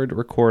backward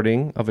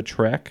recording of a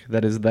track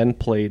that is then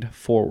played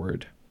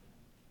forward?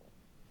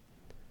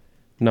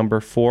 Number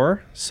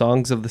 4,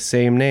 Songs of the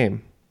Same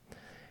Name.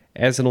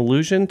 As an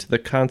allusion to the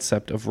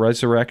concept of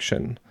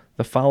resurrection,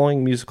 the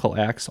following musical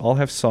acts all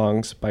have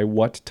songs by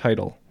what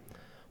title?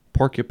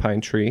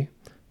 Porcupine Tree,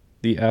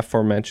 the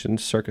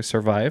aforementioned Circus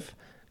Survive,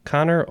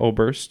 Conor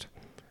Oberst,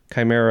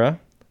 Chimera,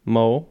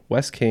 Mo,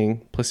 Wes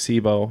King,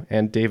 Placebo,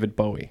 and David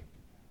Bowie.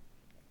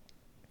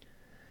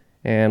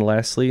 And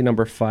lastly,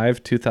 number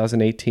 5,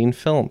 2018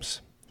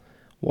 films.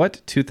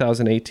 What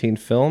 2018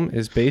 film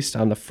is based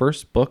on the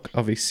first book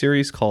of a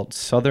series called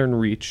Southern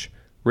Reach,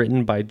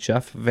 written by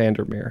Jeff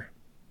Vandermeer?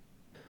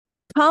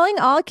 Calling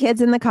all kids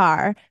in the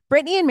car.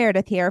 Brittany and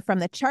Meredith here from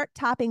the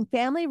chart-topping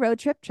Family Road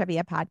Trip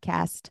Trivia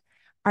Podcast.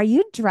 Are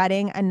you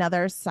dreading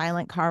another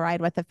silent car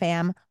ride with the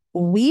fam?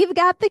 We've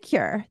got the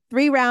cure.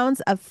 3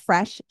 rounds of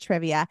fresh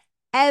trivia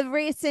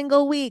every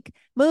single week.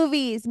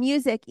 Movies,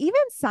 music, even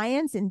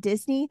science and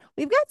Disney.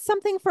 We've got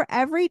something for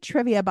every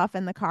trivia buff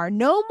in the car.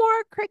 No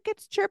more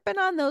crickets chirping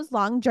on those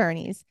long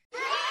journeys.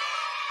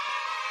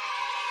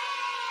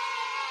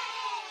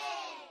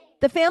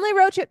 The Family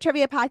Road Trip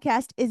Trivia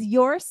Podcast is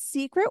your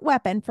secret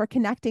weapon for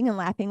connecting and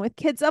laughing with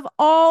kids of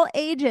all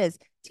ages.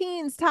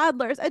 Teens,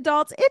 toddlers,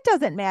 adults, it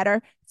doesn't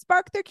matter.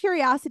 Spark their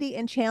curiosity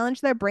and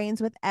challenge their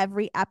brains with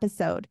every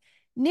episode.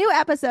 New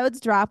episodes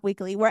drop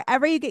weekly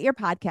wherever you get your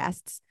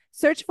podcasts.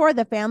 Search for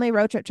the Family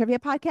Road Trip Trivia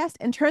Podcast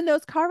and turn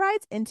those car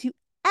rides into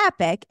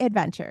epic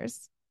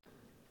adventures.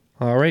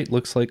 All right,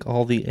 looks like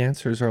all the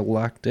answers are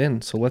locked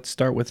in. So let's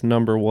start with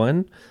number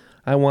 1.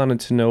 I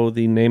wanted to know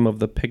the name of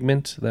the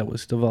pigment that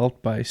was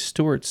developed by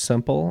Stuart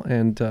Semple,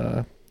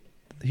 and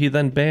he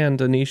then banned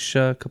Anish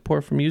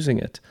Kapoor from using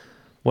it.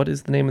 What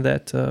is the name of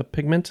that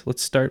pigment?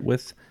 Let's start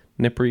with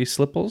Nippery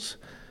Slipples,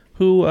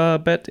 who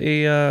bet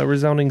a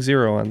resounding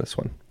 0 on this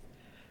one.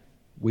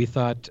 We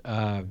thought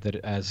that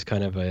as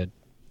kind of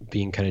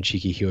being kind of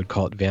cheeky, he would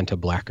call it Vanta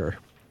Blacker.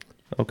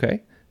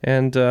 Okay.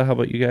 And how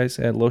about you guys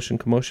at Lotion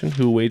Commotion,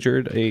 who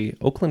wagered a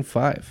Oakland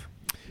 5?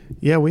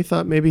 Yeah, we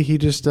thought maybe he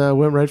just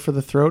went right for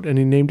the throat and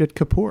he named it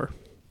Kapoor.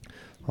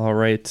 All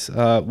right.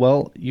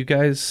 Well, you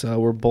guys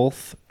were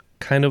both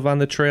kind of on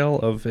the trail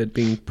of it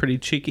being pretty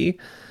cheeky.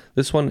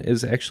 This one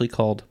is actually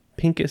called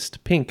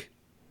Pinkest Pink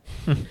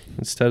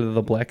instead of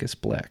the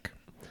Blackest Black.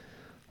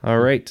 All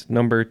right.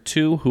 Number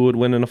 2, Who Would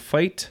Win in a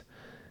Fight?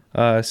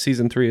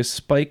 Season 3 is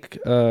Spike,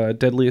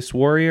 Deadliest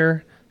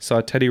Warrior.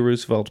 Saw Teddy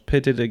Roosevelt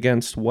pitted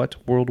against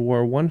what World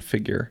War I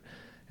figure?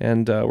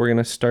 And we're going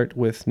to start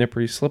with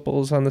Nippery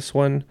Slipples on this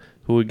one,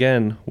 who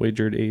again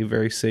wagered a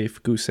very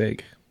safe goose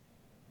egg.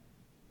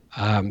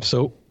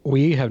 So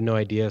we have no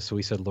idea, so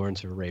we said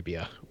Lawrence of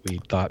Arabia.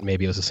 We thought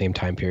maybe it was the same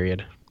time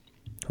period.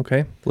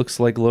 Okay, looks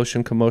like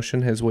Lotion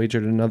Commotion has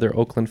wagered another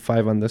Oakland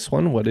 5 on this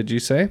one. What did you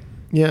say?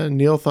 Yeah,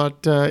 Neil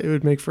thought it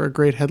would make for a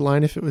great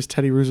headline if it was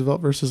Teddy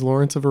Roosevelt versus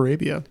Lawrence of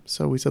Arabia.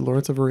 So we said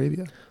Lawrence of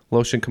Arabia.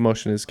 Lotion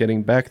Commotion is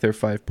getting back their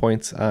 5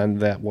 points on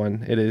that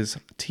one. It is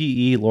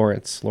T.E.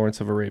 Lawrence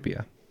of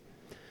Arabia.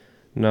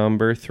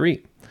 Number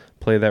 3,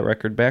 play that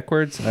record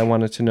backwards. I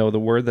wanted to know the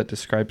word that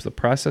describes the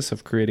process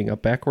of creating a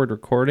backward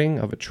recording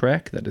of a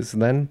track that is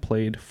then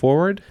played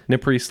forward.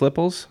 Nippery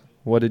Slipples,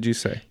 what did you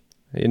say?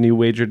 And you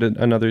wagered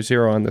another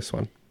 0 on this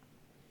one.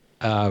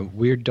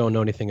 We don't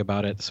know anything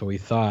about it, so we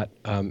thought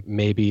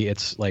maybe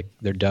it's like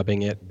they're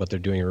dubbing it, but they're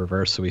doing a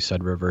reverse, so we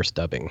said reverse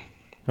dubbing.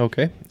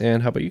 Okay,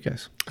 and how about you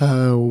guys?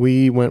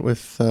 We went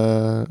with,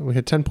 we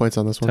had 10 points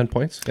on this one. 10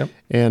 points, yep.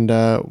 And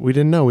we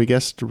didn't know. We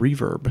guessed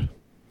reverb.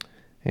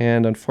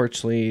 And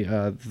unfortunately,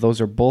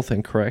 those are both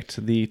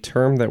incorrect. The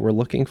term that we're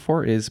looking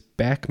for is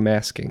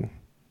backmasking.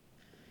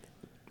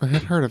 I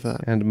had heard of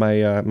that. And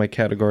my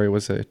category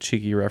was a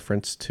cheeky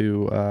reference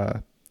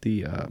to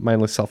the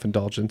Mindless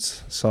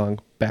Self-Indulgence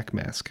song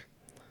Backmask.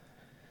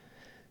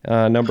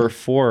 Number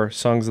 4,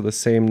 songs of the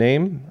same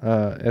name.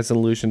 As an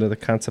allusion to the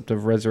concept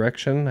of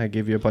resurrection, I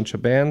gave you a bunch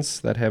of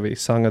bands that have a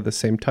song of the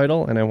same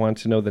title, and I want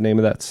to know the name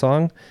of that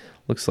song.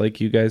 Looks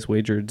like you guys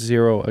wagered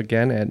 0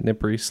 again at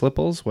Nippery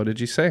Slipples. What did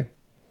you say?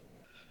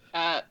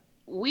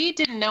 We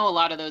didn't know a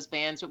lot of those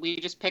bands, but we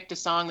just picked a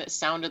song that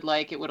sounded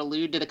like it would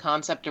allude to the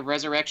concept of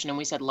resurrection, and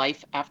we said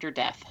life after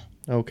death.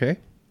 Okay.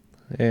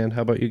 And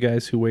how about you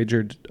guys who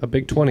wagered a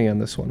big 20 on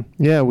this one?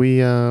 Yeah, we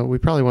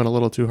probably went a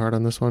little too hard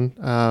on this one.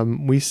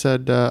 We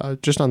said,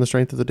 just on the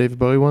strength of the David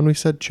Bowie one, we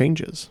said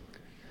Changes.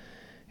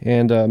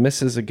 And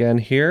misses again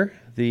here.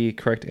 The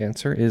correct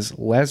answer is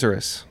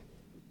Lazarus.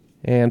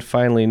 And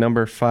finally,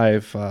 number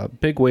 5,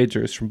 big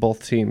wagers from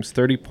both teams,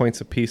 30 points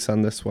apiece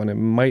on this one. It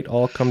might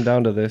all come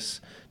down to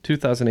this.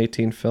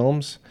 2018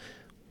 films.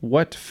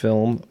 What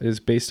film is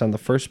based on the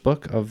first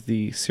book of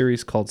the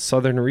series called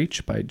Southern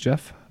Reach by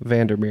Jeff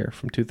Vandermeer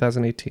from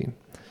 2018?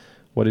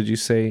 What did you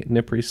say,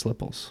 Nippery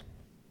Slipples?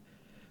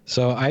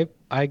 So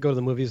I go to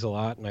the movies a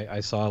lot, and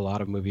I saw a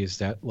lot of movies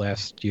that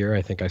last year.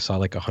 I think I saw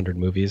like 100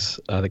 movies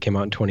that came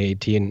out in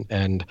 2018,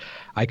 and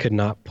I could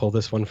not pull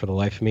this one for the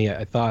life of me.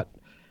 I thought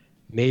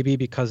maybe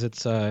because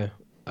it's a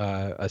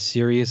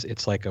series,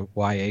 it's like a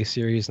YA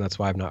series, and that's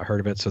why I've not heard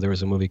of it. So there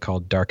was a movie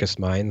called Darkest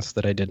Minds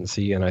that I didn't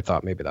see, and I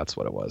thought maybe that's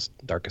what it was,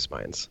 Darkest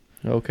Minds.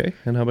 Okay,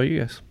 and how about you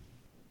guys?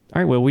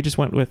 All right, well, we just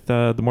went with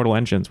The Mortal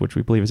Engines, which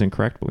we believe is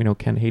incorrect, but we know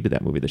Ken hated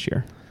that movie this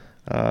year.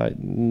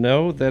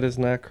 No, that is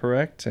not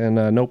correct, and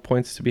no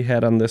points to be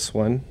had on this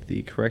one.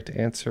 The correct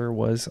answer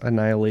was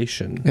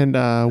Annihilation. And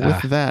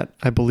with that,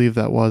 I believe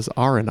that was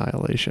our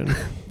Annihilation.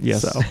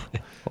 Yes. So.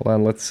 Hold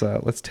on,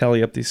 let's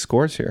tally up these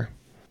scores here.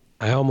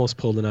 I almost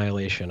pulled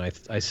Annihilation.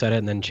 I said it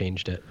and then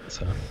changed it.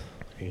 So,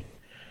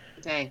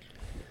 dang.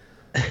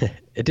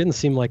 It didn't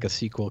seem like a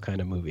sequel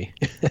kind of movie.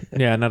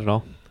 Yeah, not at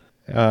all.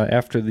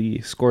 After the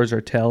scores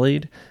are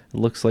tallied, it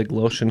looks like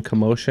Lotion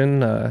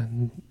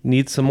Commotion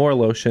needs some more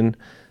lotion.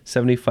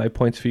 75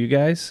 points for you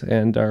guys.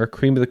 And our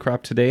cream of the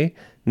crop today,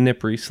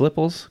 Nippery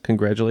Slipples.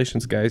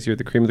 Congratulations, guys. You're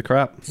the cream of the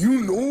crop.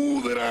 You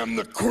know that I'm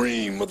the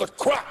cream of the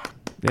crop.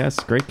 Yes,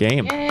 great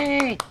game.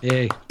 Yay!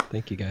 Yay.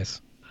 Thank you,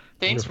 guys.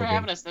 Thanks Wonderful for game.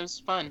 having us. That was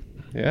fun.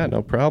 Yeah,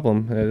 no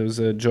problem. It was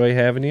a joy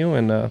having you,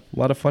 and a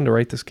lot of fun to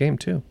write this game,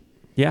 too.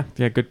 Yeah,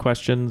 good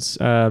questions.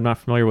 I'm not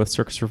familiar with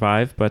Circus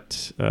Revive,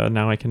 but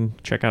now I can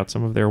check out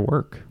some of their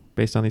work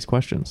based on these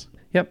questions.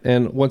 Yep,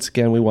 and once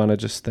again, we want to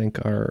just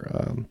thank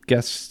our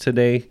guests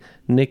today,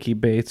 Nikki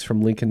Bates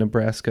from Lincoln,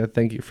 Nebraska.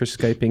 Thank you for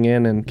Skyping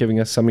in and giving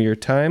us some of your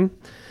time.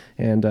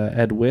 And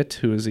Ed Witt,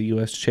 who is a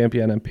U.S.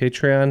 champion on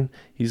Patreon.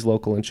 He's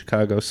local in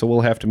Chicago, so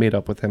we'll have to meet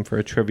up with him for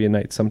a trivia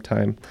night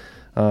sometime.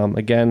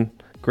 Again,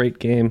 great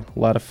game, a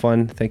lot of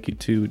fun. Thank you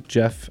to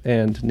Jeff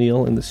and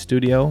Neil in the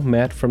studio,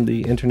 Matt from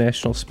the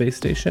International Space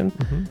Station,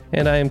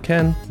 and I am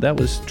Ken. That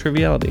was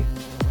Triviality.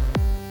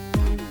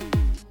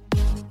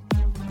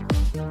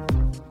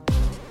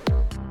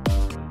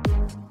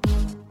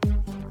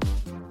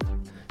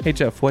 Hey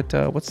Jeff,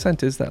 what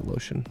scent is that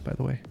lotion, by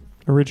the way?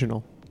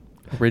 Original.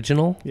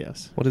 Original?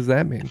 Yes. What does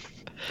that mean?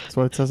 That's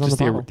what it says on Just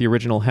the bottle. the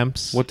original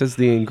hemps. What does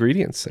the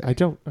ingredients say? I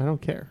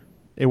don't care.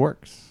 It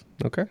works.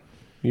 Okay.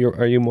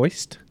 Are you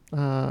moist?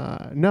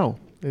 No.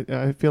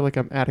 I feel like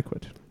I'm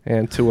adequate.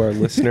 And to our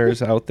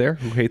listeners out there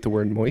who hate the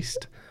word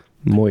moist.